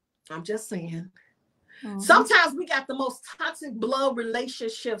 I'm just saying. Sometimes we got the most toxic blood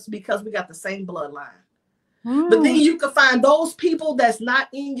relationships because we got the same bloodline. But then you can find those people that's not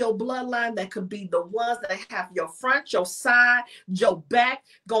in your bloodline that could be the ones that have your front, your side, your back,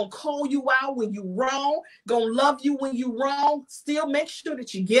 gonna call you out when you wrong, gonna love you when you wrong, still make sure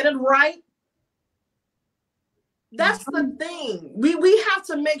that you get it right. That's the thing. We have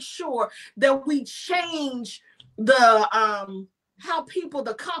to make sure that we change the how people,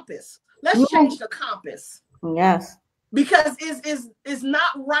 the compass. Let's change the compass. Yes. Because it's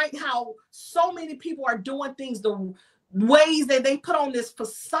not right how so many people are doing things the ways that they put on this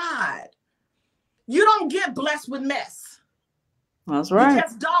facade. You don't get blessed with mess. That's right. You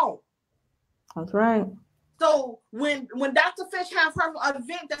just don't. That's right. So when Dr. Finch have her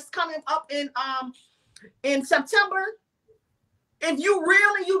event that's coming up in September, if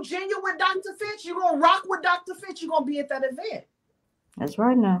you genuine with Dr. Finch, you're gonna rock with Dr. Finch, you're gonna be at that event. That's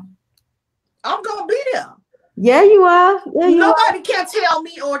right now. I'm gonna be there. Yeah, you are. Yeah, Nobody can tell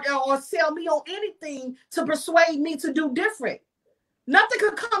me or sell me on anything to persuade me to do different. Nothing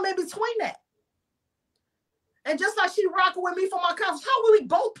could come in between that. And just like she rocking with me for my conference, how will we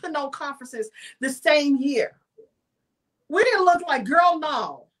both put on conferences the same year? We didn't look like, girl,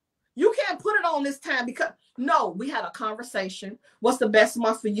 no. You can't put it on this time because no, we had a conversation. What's the best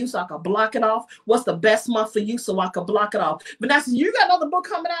month for you so I can block it off? What's the best month for you so I can block it off? Vanessa, you got another book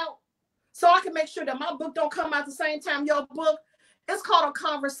coming out? So I can make sure that my book don't come out the same time your book. It's called a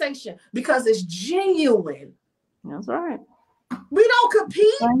conversation because it's genuine. That's right. We don't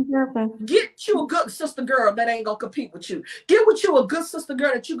compete. Get you a good sister girl that ain't gonna compete with you. Get with you a good sister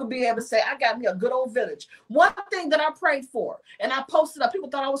girl that you can be able to say, I got me a good old village. One thing that I prayed for, and I posted up, people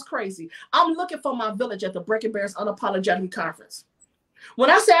thought I was crazy. I'm looking for my village at the Breaking Bears Unapologetically Conference. When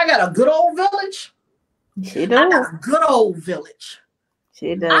I say I got a good old village, she does. I got a good old village.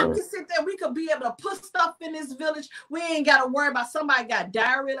 She does. I can sit there. We could be able to put stuff in this village. We ain't got to worry about somebody got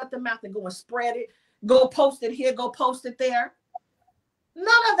diarrhea up the mouth and go and spread it. Go post it here. Go post it there.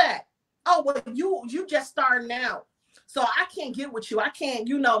 None of that. Oh, well, you just starting out. So I can't get with you. I can't,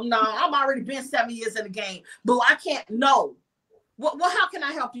 no, I'm already been 7 years in the game. But I can't, no. What, how can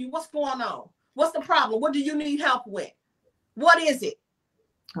I help you? What's going on? What's the problem? What do you need help with? What is it?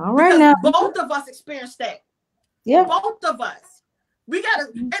 All right, because now. Both of us experienced that. Yeah. Both of us. We got to,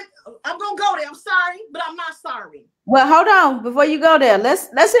 and I'm going to go there. I'm sorry, but I'm not sorry. Well, hold on. Before you go there, let's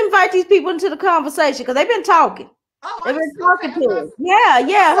invite these people into the conversation because they've been talking. Oh, they've been talking to us.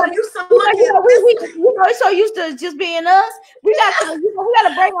 Yeah. So you so lucky. It's so used to just being us. We got to, we got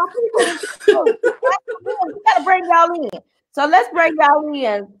to bring our people. We got to bring y'all in. So let's bring y'all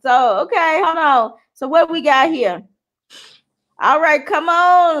in. So, okay, hold on. So what we got here? All right, come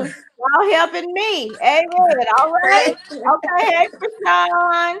on. Y'all helping me. Amen. All right. Okay, hey,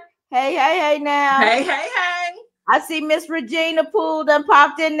 Krishan. Hey now. Hey. I see Miss Regina Poole done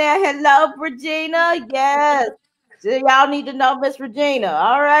popped in there. Hello, Regina. Yes. So y'all need to know Miss Regina.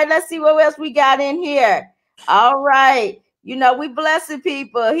 All right, let's see what else we got in here. All right. We blessing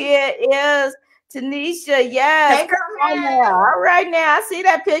people. Here is Tanisha. Yes. Hey, girl. All right now. I see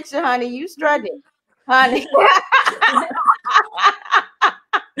that picture, honey. You strutting, honey.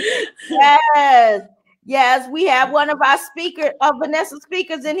 Yes. We have one of our Vanessa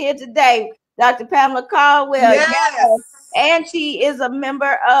speakers in here today. Dr. Pamela Caldwell. Yes. And she is a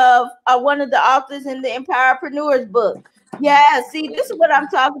member of one of the authors in the Empowerpreneurs book. Yeah, see, this is what I'm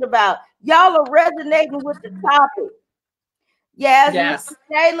talking about. Y'all are resonating with the topic. Yes.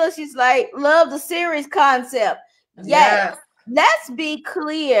 Taylor, she's like, love the series concept. Yes. Let's be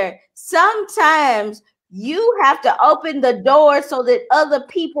clear. Sometimes you have to open the door so that other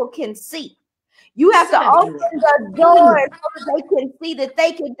people can see. You have to open the door so that they can see that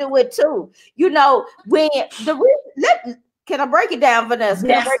they can do it too. When can I break it down, Vanessa?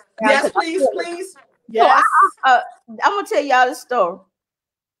 Yes, please. Yes. So I'm gonna tell y'all the story.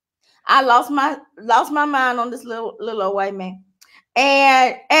 I lost my mind on this little old white man,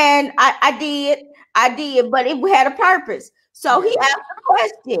 and I did, but it had a purpose. So he asked a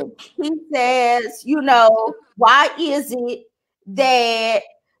question. He says, why is it that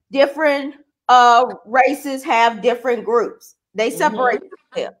different races have different groups? They separate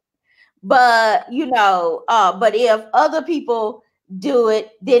themselves. But but if other people do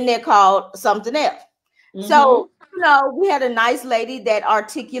it, then they're called something else. So we had a nice lady that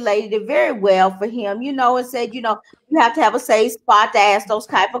articulated it very well for him, and said, you have to have a safe spot to ask those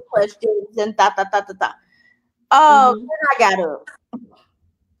type of questions and Then I got up.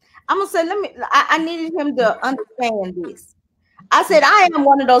 I'm gonna say, I needed him to understand this. I said, I am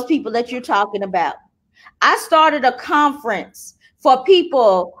one of those people that you're talking about. I started a conference for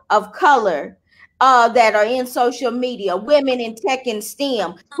people of color that are in social media, women in tech and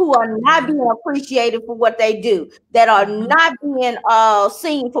STEM, who are not being appreciated for what they do, that are not being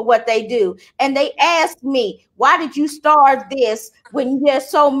seen for what they do. And they asked me, why did you start this when there's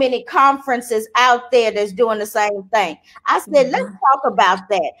so many conferences out there that's doing the same thing? I said, let's talk about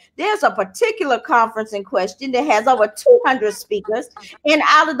that. There's a particular conference in question that has over 200 speakers. And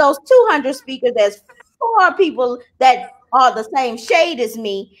out of those 200 speakers, there's 4 people that are the same shade as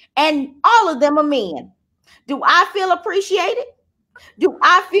me, and all of them are men. Do I feel appreciated? Do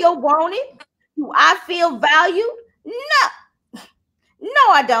I feel wanted? Do I feel valued?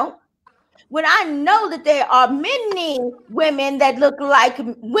 No, I don't. When I know that there are many women that look like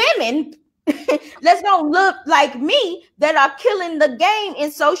women, let's don't look like me, that are killing the game in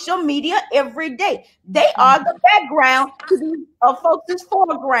social media every day. They are the background to these folks'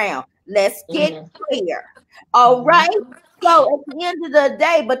 foreground. Let's get clear. All right. So at the end of the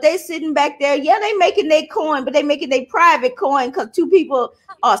day, but they sitting back there, they making their coin, but they making their private coin because 2 people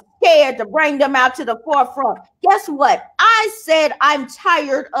are scared to bring them out to the forefront. Guess what? I said I'm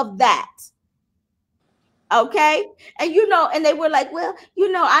tired of that. Okay. And and they were like, well,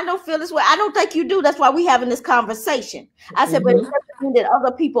 I don't feel this way. I don't think you do. That's why we having this conversation. I said, but it Mm-hmm. doesn't mean that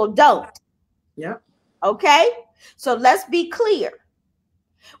other people don't. Yep. Okay. So let's be clear.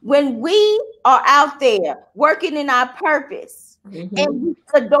 When we are out there working in our purpose Mm-hmm. and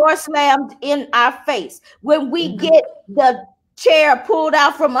the door slammed in our face, when we Mm-hmm. get the chair pulled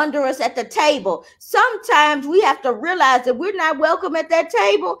out from under us at the table, sometimes we have to realize that we're not welcome at that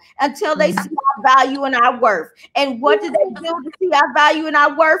table until they see our value and our worth. And what do they do to see our value and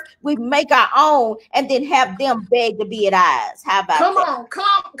our worth? We make our own and then have them beg to be at ours. How about Come that? on,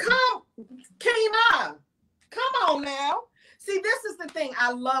 come, Kina. Come on now. See, this is the thing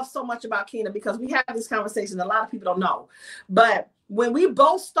I love so much about Kina, because we have these conversations. A lot of people don't know. But when we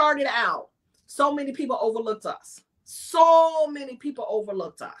both started out, so many people overlooked us. So many people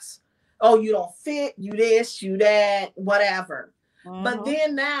overlooked us. Oh, you don't fit, you this, you that, whatever. But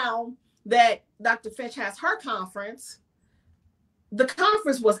then now that Dr. Finch has her conference, the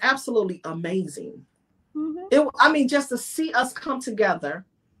conference was absolutely amazing. Just to see us come together.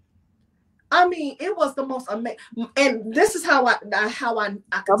 It was the most amazing. And this is how I could tell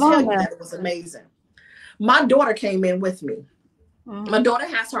you that it was amazing. My daughter came in with me. My daughter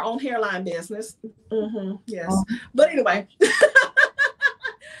has her own hairline business. Yes. But anyway.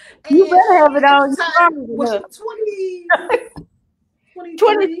 You better have it on. Was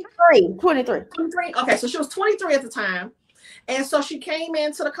 23. Okay, so she was 23 at the time. And so she came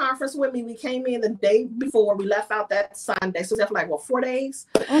into the conference with me. We came in the day before. We left out that Sunday. So that's like, 4 days?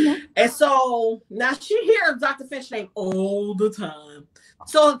 And so now she hears Dr. Finch's name all the time.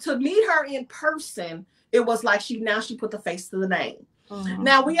 So to meet her in person, it was like she put the face to the name.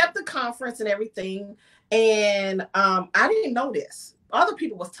 Now we at the conference and everything. And I didn't know this. Other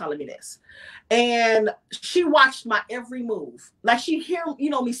people was telling me this. And she watched my every move. Like she hear,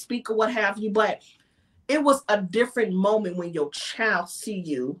 me speak or what have you, but it was a different moment when your child see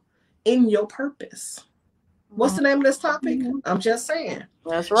you in your purpose. What's the name of this topic? I'm just saying.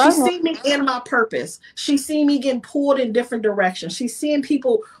 That's right. She see me in my purpose. She see me getting pulled in different directions. She's seeing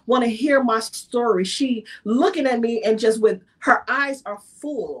people want to hear my story. She looking at me and just with her eyes are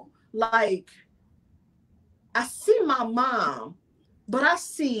full. Like, I see my mom, but I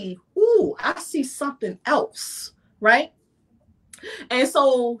see something else, right? And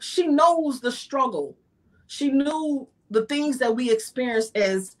so she knows the struggle. She knew the things that we experienced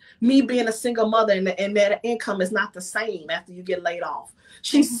as me being a single mother, and that income is not the same after you get laid off.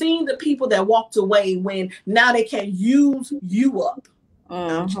 She's seen the people that walked away when now they can use you up.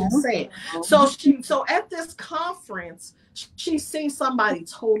 I'm just saying. So at this conference, she's seen somebody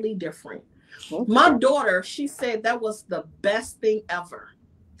totally different. My daughter, she said that was the best thing ever.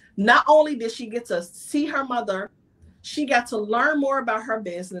 Not only did she get to see her mother, she got to learn more about her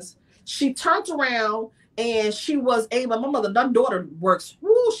business. She turned around and she was able, my daughter works,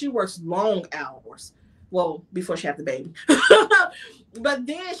 she works long hours. Well, before she had the baby. But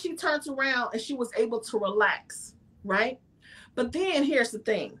then she turns around and she was able to relax, right? But then here's the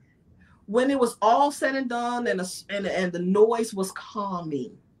thing. When it was all said and done and the noise was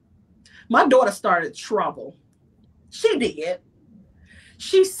calming, my daughter started trouble. She did.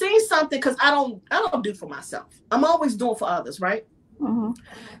 She seen something, because I don't do for myself. I'm always doing for others, right?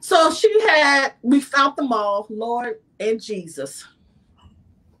 So we found the mall, Lord and Jesus.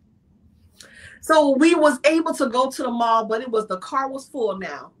 So we was able to go to the mall, but the car was full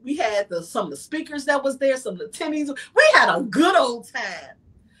now. We had some of the speakers that was there, some of the attendees. We had a good old time.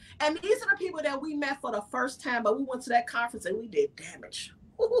 And these are the people that we met for the first time, but we went to that conference and we did damage.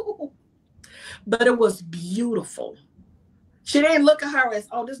 But it was beautiful. She didn't look at her as,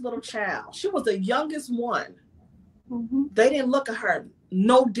 this little child. She was the youngest one. They didn't look at her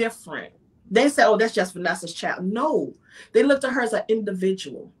no different. They said, that's just Vanessa's child. No, they looked at her as an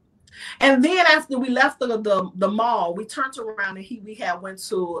individual. And then after we left the mall, we turned around and we went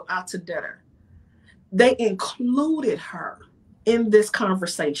out to dinner. They included her in this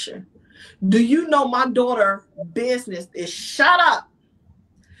conversation. Do you know my daughter's business is shot up?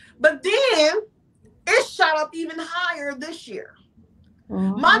 But then it shot up even higher this year.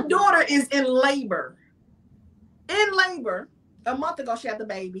 My daughter is in labor. A month ago, she had the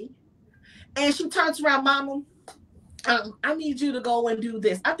baby. And she turns around, Mama, I need you to go and do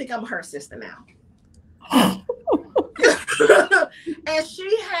this. I think I'm her sister now. And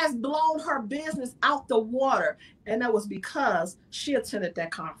she has blown her business out the water. And that was because she attended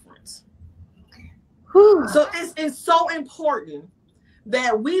that conference. So it's so important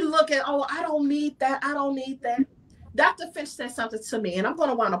that we look at, I don't need that. I don't need that. Dr. Finch said something to me, and I'm going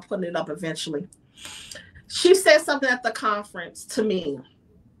to wind up putting it up eventually. She said something at the conference to me.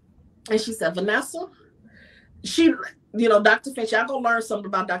 And she said, Vanessa, she, you know, Dr. Finch, y'all go learn something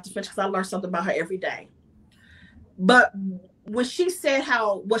about Dr. Finch because I learn something about her every day. But when she said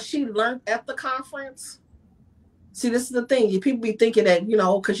what she learned at the conference, see, this is the thing. People be thinking that, you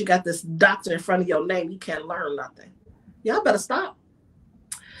know, because you got this doctor in front of your name, you can't learn nothing. Y'all better stop.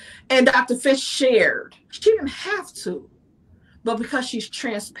 And Dr. Finch shared. She didn't have to, but because she's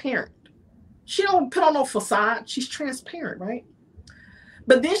transparent. She don't put on no facade. She's transparent, right?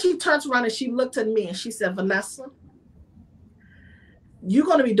 But then she turns around and she looked at me and she said, Vanessa, you're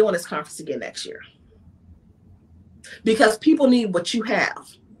going to be doing this conference again next year. Because people need what you have.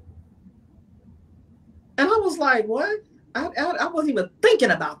 And I was like, what? I wasn't even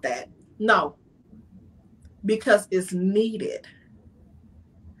thinking about that. No. Because it's needed.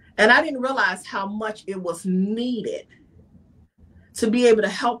 And I didn't realize how much it was needed to be able to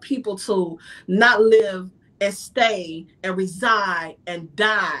help people to not live and stay and reside and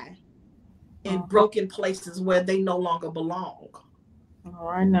die in broken places where they no longer belong. All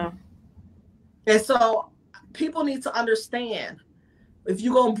right now. And so people need to understand, if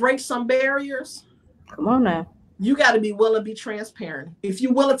you're going to break some barriers, come on now. You got to be willing to be transparent. If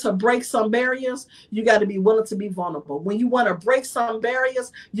you're willing to break some barriers, you got to be willing to be vulnerable. When you want to break some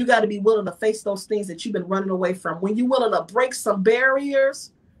barriers, you got to be willing to face those things that you've been running away from. When you're willing to break some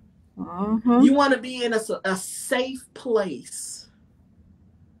barriers, you want to be in a safe place.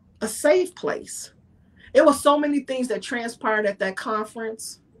 A safe place. It was so many things that transpired at that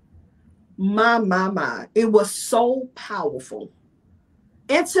conference. My. It was so powerful.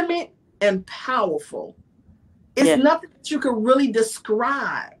 Intimate and powerful. It's nothing that you could really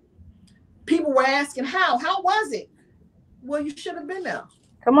describe. People were asking, how was it? Well, you should have been there.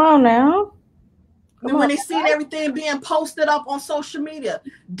 Come on now. When they seen everything being posted up on social media,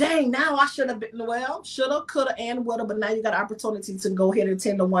 dang, now I should have been, well, shoulda, coulda, and woulda, but now you got an opportunity to go ahead and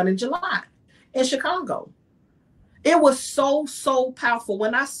attend the one in July in Chicago. It was so powerful.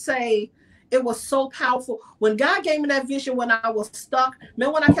 When I say it was so powerful, when God gave me that vision when I was stuck,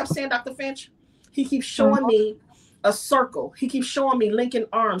 remember when I kept saying, Dr. Finch, he keeps showing me a circle. He keeps showing me linking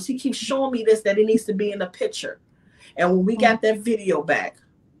arms. He keeps showing me this, that it needs to be in the picture. And when we got that video back,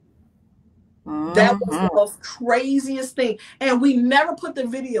 that was the most craziest thing. And we never put the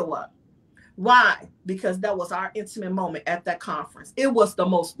video up. Why? Because that was our intimate moment at that conference. It was the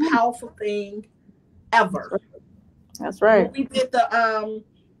most powerful thing ever. That's right. When we did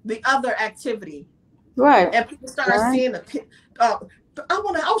the other activity. Right. And people started seeing the I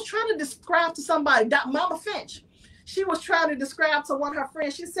was trying to describe to somebody, Mama Finch. She was trying to describe to one of her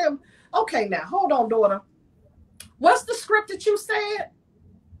friends. She said, okay, now, hold on, daughter. What's the script that you said?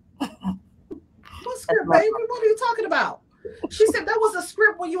 What script, baby? What are you talking about? She said that was a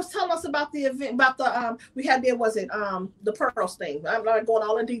script when you was telling us about the event, about the we had there, was it the pearls thing. I'm not going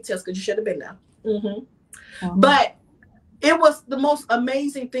all in details because you should have been there. But it was the most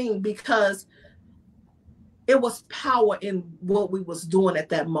amazing thing because it was power in what we was doing at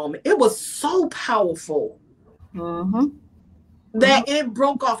that moment. It was so powerful that it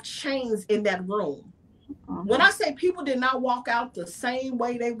broke off chains in that room. When I say people did not walk out the same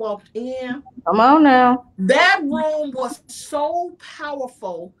way they walked in, come on now. That room was so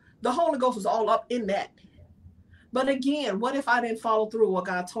powerful. The Holy Ghost was all up in that. But again, what if I didn't follow through what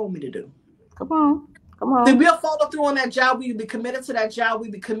God told me to do? Come on. Then we'll follow through on that job. We'll be committed to that job. We'll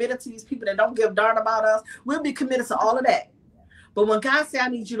be committed to these people that don't give a darn about us. We'll be committed to all of that. But when God said, I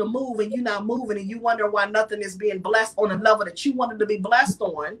need you to move, and you're not moving, and you wonder why nothing is being blessed on the level that you wanted to be blessed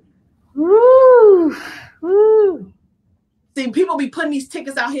on. See, people be putting these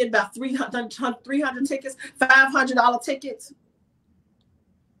tickets out here, about 300 tickets, $500 tickets.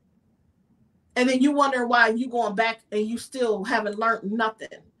 And then you wonder why you going back and you still haven't learned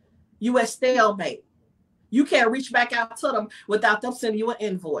nothing. You at stalemate. You can't reach back out to them without them sending you an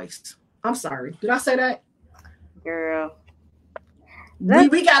invoice. I'm sorry. Did I say that? Girl.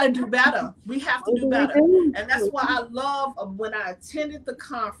 We got to do better. We have to do better. And that's why I love when I attended the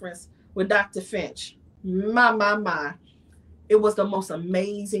conference with Dr. Finch. My. It was the most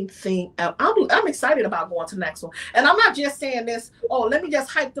amazing thing. I'm excited about going to the next one. And I'm not just saying this, let me just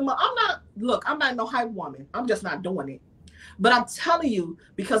hype them up. I'm not no hype woman. I'm just not doing it. But I'm telling you,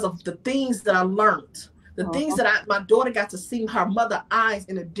 because of the things that I learned, the things that my daughter got to see her mother eyes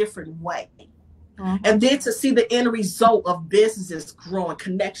in a different way. And then to see the end result of businesses growing,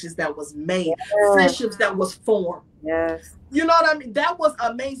 connections that was made, friendships that was formed. Yes. You know what I mean? That was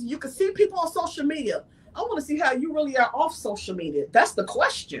amazing. You can see people on social media. I want to see how you really are off social media. That's the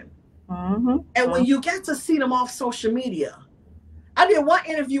question. And when you get to see them off social media, I did one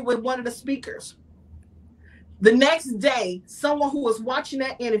interview with one of the speakers. The next day, someone who was watching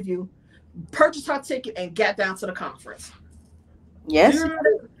that interview purchased her ticket and got down to the conference. Yes, Dude,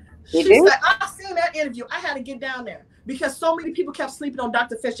 they she do. said, I seen that interview. I had to get down there because so many people kept sleeping on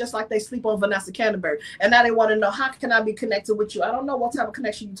Dr. Finch just like they sleep on Vanessa Canteberry. And now they want to know, how can I be connected with you? I don't know what type of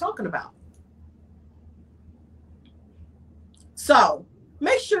connection you're talking about. So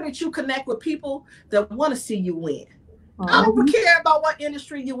make sure that you connect with people that want to see you win. I don't care about what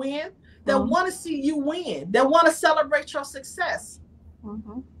industry you in, that want to see you win, that want to celebrate your success.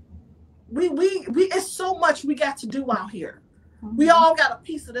 We it's so much we got to do out here. We all got a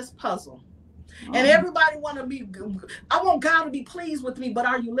piece of this puzzle. And everybody want to be, I want God to be pleased with me, but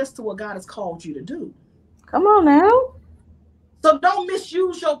are you listening to what God has called you to do? Come on now. So don't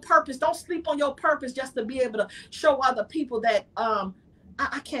misuse your purpose. Don't sleep on your purpose just to be able to show other people that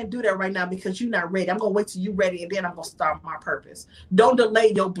I can't do that right now because you're not ready. I'm going to wait till you're ready and then I'm going to start my purpose. Don't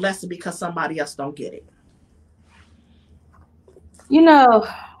delay your blessing because somebody else don't get it. You know,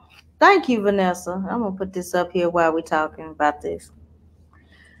 thank you, Vanessa. I'm going to put this up here while we're talking about this.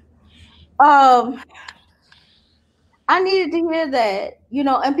 I needed to hear that,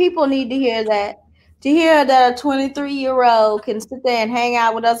 and people need to hear that. To hear that a 23-year-old can sit there and hang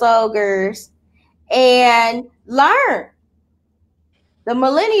out with us old girls and learn. The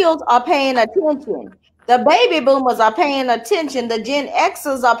millennials are paying attention. The baby boomers are paying attention. The Gen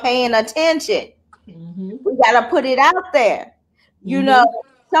Xers are paying attention. We got to put it out there.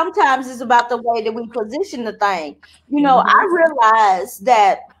 Sometimes it's about the way that we position the thing. I realize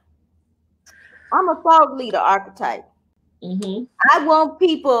that I'm a thought leader archetype. I want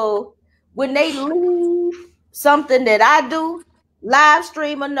people, when they leave something that I do, live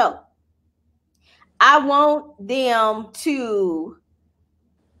stream or no, I want them to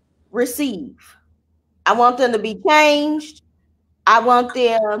receive. I want them to be changed. I want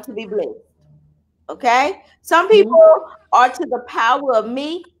them to be blessed. Okay? Some people are to the power of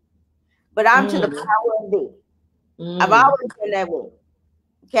me, but I'm to the power of thee. I've always been that way.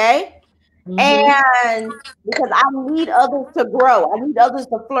 Okay? And because I need others to grow, I need others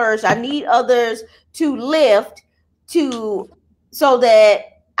to flourish, I need others to lift, so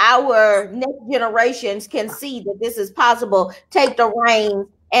that our next generations can see that this is possible, take the reins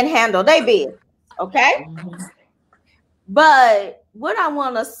and handle their business. Okay? But what I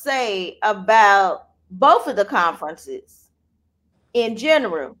want to say about both of the conferences in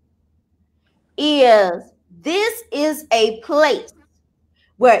general is this is a place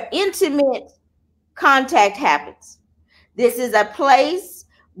where intimate contact happens. This is a place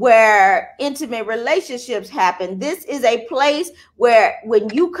where intimate relationships happen. This is a place where when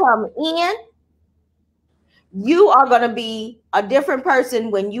you come in, you are going to be a different person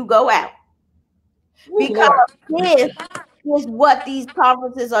when you go out. Because this is what these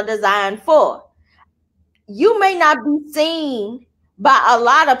conferences are designed for. You may not be seen by a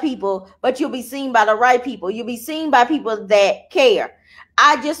lot of people, but you'll be seen by the right people. You'll be seen by people that care.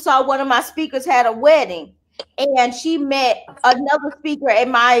 I just saw one of my speakers had a wedding, and she met another speaker at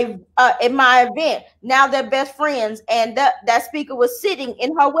my event. Now they're best friends, and that speaker was sitting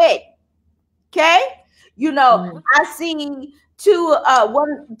in her wedding. Okay, I see two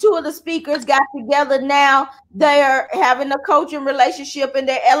of the speakers got together now. They're having a coaching relationship and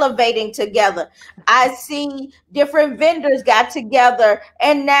they're elevating together. I see different vendors got together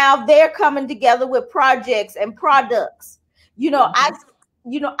and now they're coming together with projects and products.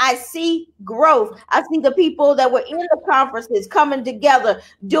 I see growth. I see the people that were in the conferences coming together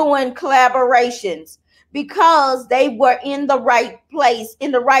doing collaborations because they were in the right place,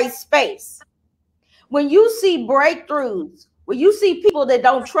 in the right space. When you see breakthroughs, when you see people that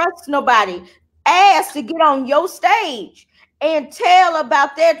don't trust nobody, ask to get on your stage and tell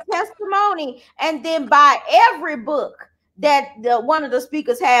about their testimony and then buy every book that one of the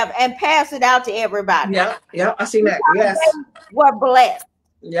speakers have and pass it out to everybody. Yeah, I see that. Yes. We're blessed.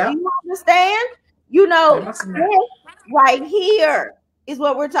 Yeah. Do you understand? This right here is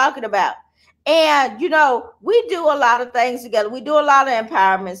what we're talking about. And, we do a lot of things together. We do a lot of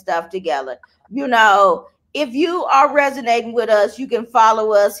empowerment stuff together. If you are resonating with us, you can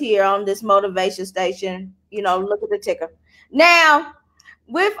follow us here on this motivation station. Look at the ticker. Now,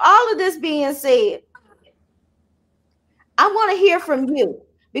 with all of this being said, I want to hear from you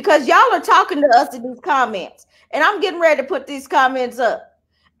because y'all are talking to us in these comments. And I'm getting ready to put these comments up.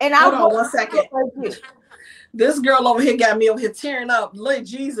 And hold on 1 second. This girl over here got me over here tearing up. Lord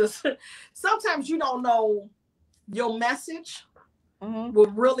Jesus. Sometimes you don't know your message will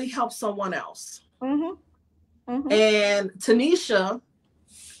really help someone else. And Tanisha,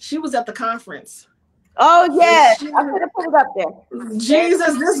 she was at the conference. Oh, yes. I'm going to put it up there.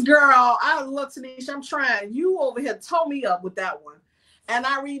 Jesus, this girl, I love Tanisha. I'm trying. You over here tore me up with that one. And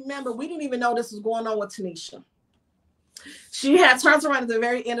I remember we didn't even know this was going on with Tanisha. She had turned around at the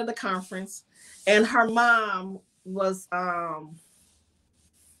very end of the conference, and her mom was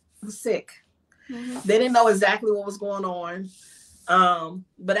sick. Mm-hmm. They didn't know exactly what was going on.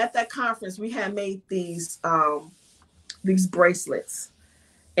 But at that conference, we had made these bracelets.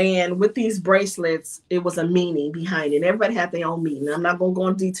 And with these bracelets, it was a meaning behind it. Everybody had their own meaning. I'm not going to go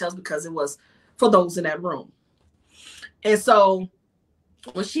into details because it was for those in that room. And so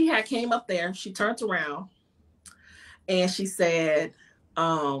when she had came up there, she turned around and she said,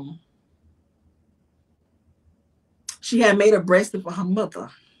 she had made a bracelet for her mother.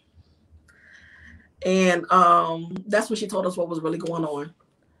 And that's when she told us what was really going on.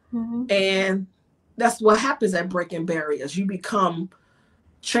 Mm-hmm. And that's what happens at breaking barriers. You become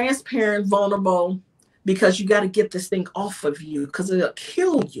transparent, vulnerable, because you got to get this thing off of you because it'll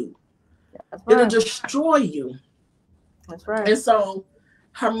kill you. Right. It'll destroy you. That's right. And so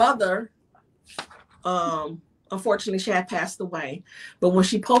her mother, unfortunately, she had passed away. But when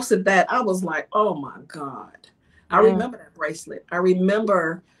she posted that, I was like, oh my God. Yeah. I remember that bracelet. I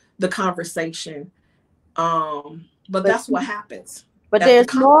remember the conversation. But that's what happens. But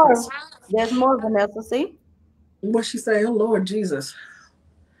there's more. There's more, Vanessa. See? What she say? Oh, Lord Jesus.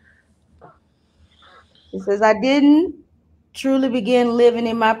 It says, I didn't truly begin living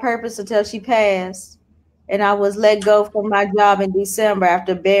in my purpose until she passed. And I was let go from my job in December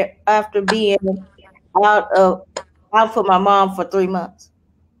after being out for my mom for 3 months.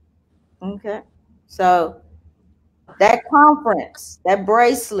 Okay. So that conference, that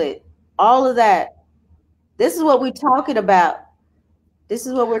bracelet, all of that, this is what we're talking about. This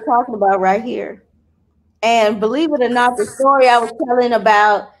is what we're talking about right here. And believe it or not, the story I was telling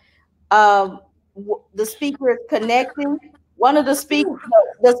about the speakers connecting, one of the speaker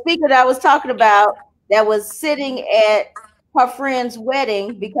that I was talking about that was sitting at her friend's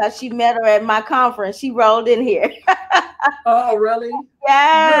wedding because she met her at my conference, she rolled in here. Oh, really?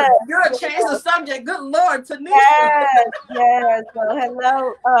 Yes. Good. Change the subject. Good Lord, Tanisha. Yes. So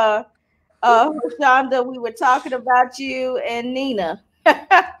hello, Shonda. We were talking about you and Nina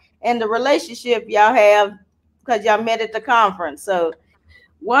and the relationship y'all have because y'all met at the conference. So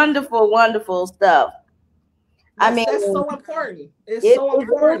wonderful, wonderful stuff. That's so important. It's so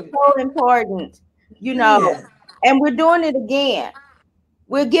important. It is so important, you know. Yeah. And we're doing it again.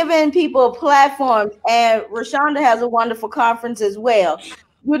 We're giving people platforms, and Rashonda has a wonderful conference as well.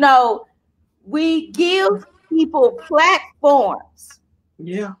 You know, we give people platforms,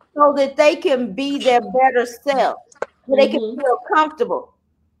 yeah, so that they can be their better selves, so they can feel comfortable.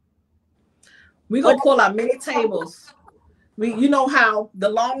 We're gonna pull out many tables. You know how the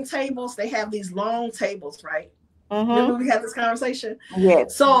long tables, they have these long tables, right? Mm-hmm. Remember we had this conversation?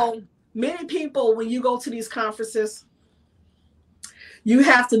 Yes. So many people, when you go to these conferences, you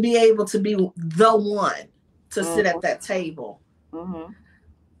have to be able to be the one to sit at that table. Mm-hmm.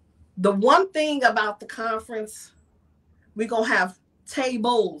 The one thing about the conference, we're going to have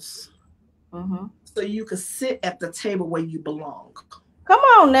tables so you can sit at the table where you belong. Come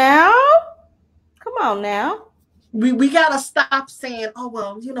on now. Come on now. We got to stop saying, oh,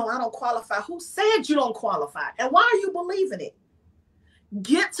 well, you know, I don't qualify. Who said you don't qualify? And why are you believing it?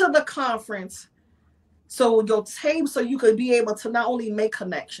 Get to the conference so your table, so you could be able to not only make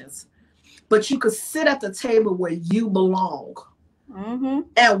connections, but you could sit at the table where you belong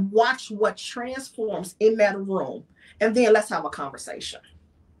and watch what transforms in that room. And then let's have a conversation.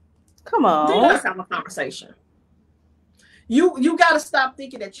 Come on. Then let's have a conversation. You got to stop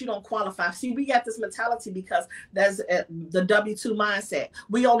thinking that you don't qualify. See, we got this mentality because there's the W-2 mindset.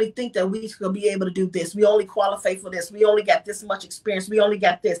 We only think that we could be able to do this. We only qualify for this. We only got this much experience. We only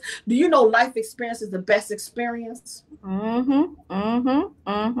got this. Do you know life experience is the best experience? Right?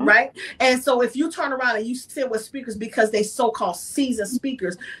 And so if you turn around and you sit with speakers because they so-called seasoned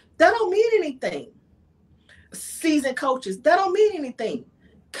speakers, that don't mean anything. Seasoned coaches, that don't mean anything.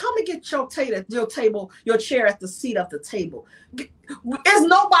 Come and get your chair at the seat of the table. Is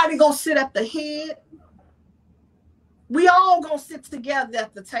nobody gonna sit at the head? We all gonna sit together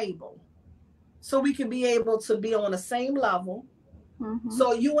at the table, so we can be able to be on the same level.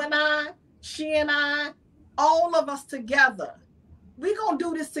 So you and I, she and I, all of us together, we gonna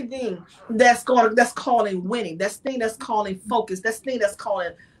do this again. That's calling winning. That's calling focus. That's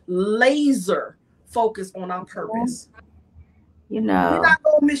calling laser focus on our purpose. You know, we're not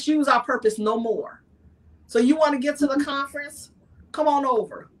going to misuse our purpose no more. So you want to get to the conference? Come on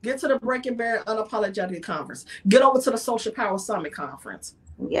over. Get to the Breaking Barrier Unapologetic Conference. Get over to the Social Power Summit Conference.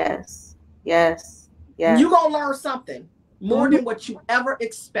 Yes. You're going to learn something more than what you ever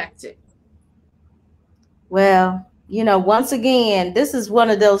expected. Well, once again, this is one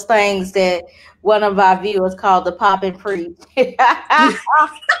of those things that one of our viewers called the pop and preach. But that's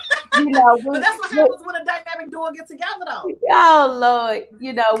what happens when a dynamic duo gets together, though. Oh Lord,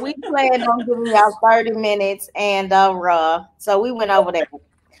 we planned on giving y'all 30 minutes and raw, so we went over there.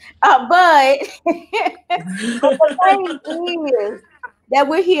 But the thing is that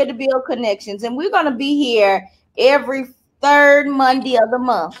we're here to build connections, and we're gonna be here every third Monday of the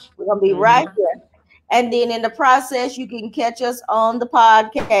month. We're gonna be right here, and then in the process, you can catch us on the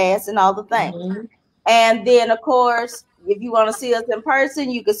podcast and all the things. And then, of course, if you want to see us in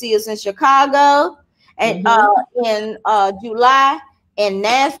person, you can see us in Chicago and in July, in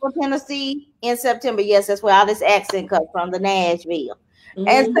Nashville, Tennessee, in September. Yes, that's where all this accent comes from, the Nashville.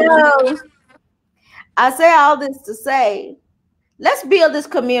 And so I say all this to say, let's build this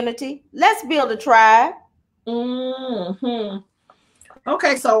community. Let's build a tribe.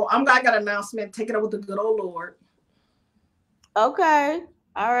 Okay, so I got an announcement. Take it up with the good old Lord. Okay.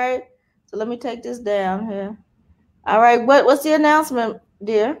 All right. So let me take this down here. All right. What's the announcement,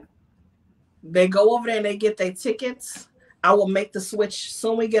 dear? They go over there and they get their tickets. I will make the switch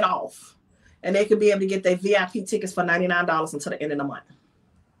soon we get off. And they could be able to get their VIP tickets for $99 until the end of the month.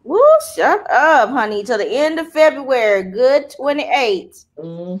 Woo, shut up, honey. Till the end of February. Good 28.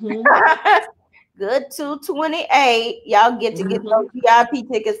 Good 2/28. Y'all get to get those VIP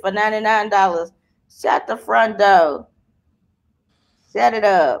tickets for $99. Shut the front door. Shut it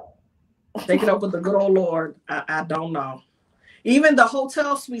up. Take it up with the good old Lord. I don't know. Even the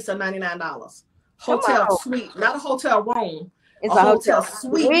hotel suites are $99. Hotel suite, not a hotel room. It's a hotel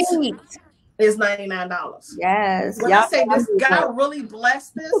suite is $99. Yes. When I say this guy really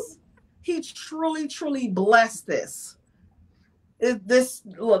blessed this, he truly, truly blessed this.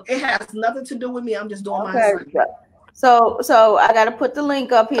 Look, it has nothing to do with me. I'm just doing my thing. So I gotta put the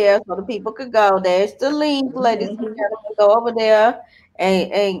link up here so the people could go. There's the link, ladies and gentlemen. Go over there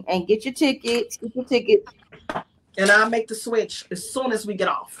and get your tickets. Get your tickets. And I'll make the switch as soon as we get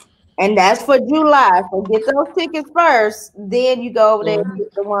off. And that's for July. So get those tickets first. Then you go over there and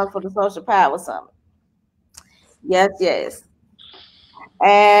get the one for the Social Power Summit. Yes.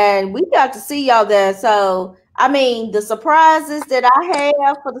 And we got to see y'all there. So, I mean, the surprises that I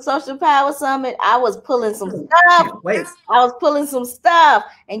have for the Social Power Summit, I was pulling some stuff. Wait. I was pulling some stuff.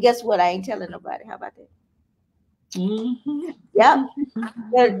 And guess what? I ain't telling nobody. How about that? Yep.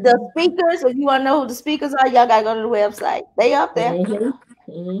 The speakers, if you want to know who the speakers are, y'all got to go to the website. They up there. I'm going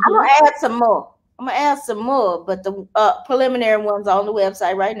to add some more. But the preliminary ones are on the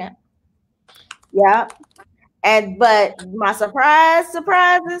website right now. Yeah. But my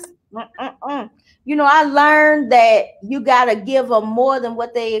surprises, I learned that you got to give them more than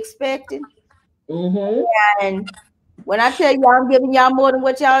what they expected. And when I tell y'all I'm giving y'all more than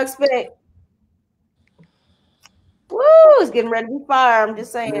what y'all expect, woo, it's getting ready to be fire. I'm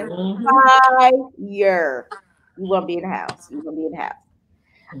just saying, fire. You're going to be in the house.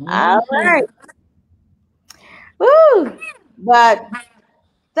 All right. Woo. But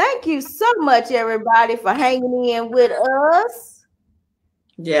thank you so much, everybody, for hanging in with us.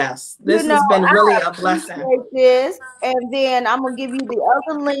 Yes, this has been really a blessing. This. And then I'm going to give you the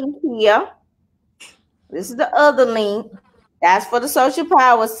other link here. This is the other link. That's for the Social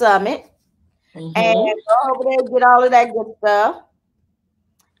Power Summit. And go over there and get all of that good stuff.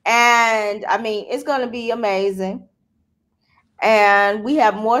 And, I mean, it's going to be amazing. And we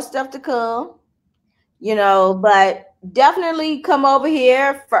have more stuff to come, but definitely come over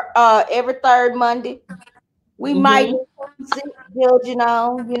here for every third Monday. We might judge,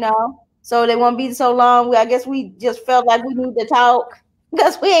 so they won't be so long. I guess we just felt like we need to talk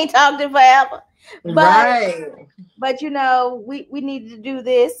because we ain't talked in forever. But we needed to do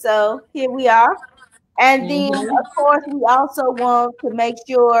this, so here we are. And then, of course, we also want to make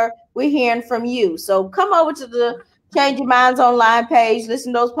sure we're hearing from you. So come over to the Change Your Minds online page,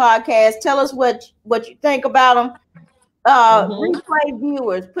 listen to those podcasts, tell us what you think about them. Replay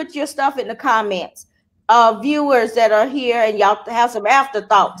viewers, put your stuff in the comments. Viewers that are here and y'all have some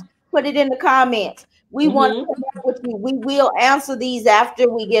afterthoughts, put it in the comments. We want to connect with you. We will answer these after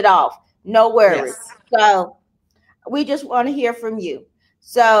we get off. No worries. So we just want to hear from you.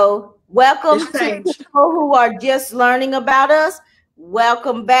 So welcome to people who are just learning about us.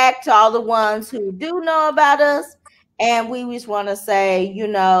 Welcome back to all the ones who do know about us. And we just want to say,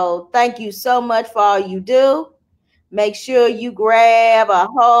 thank you so much for all you do. Make sure you grab a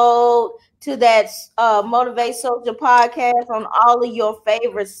hold to that Motivate Social podcast on all of your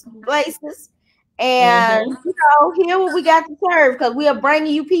favorite places. And, hear what we got to serve, because we are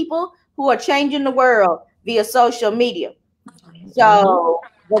bringing you people who are changing the world via social media. So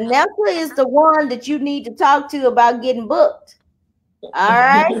Vanessa is the one that you need to talk to about getting booked. All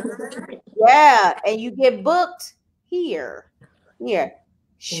right. Yeah, and you get booked here. Here.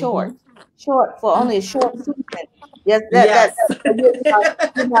 Short. Short for only a short season. Yes, Yes.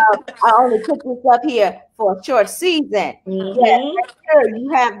 you know, I only put this up here for a short season. Yeah, make sure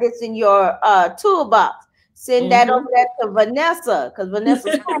you have this in your toolbox. Send that over there to Vanessa, because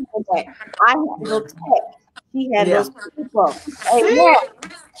Vanessa's handling that. I handle tech. She handles people. Amen.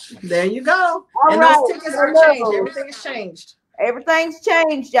 There you go. All And right. those tickets are changed. Everything is changed. Everything's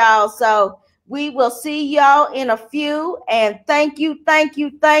changed, y'all. So we will see y'all in a few. And thank you, thank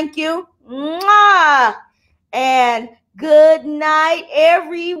you, thank you. Mwah! And good night,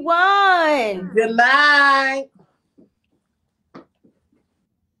 everyone. Good night.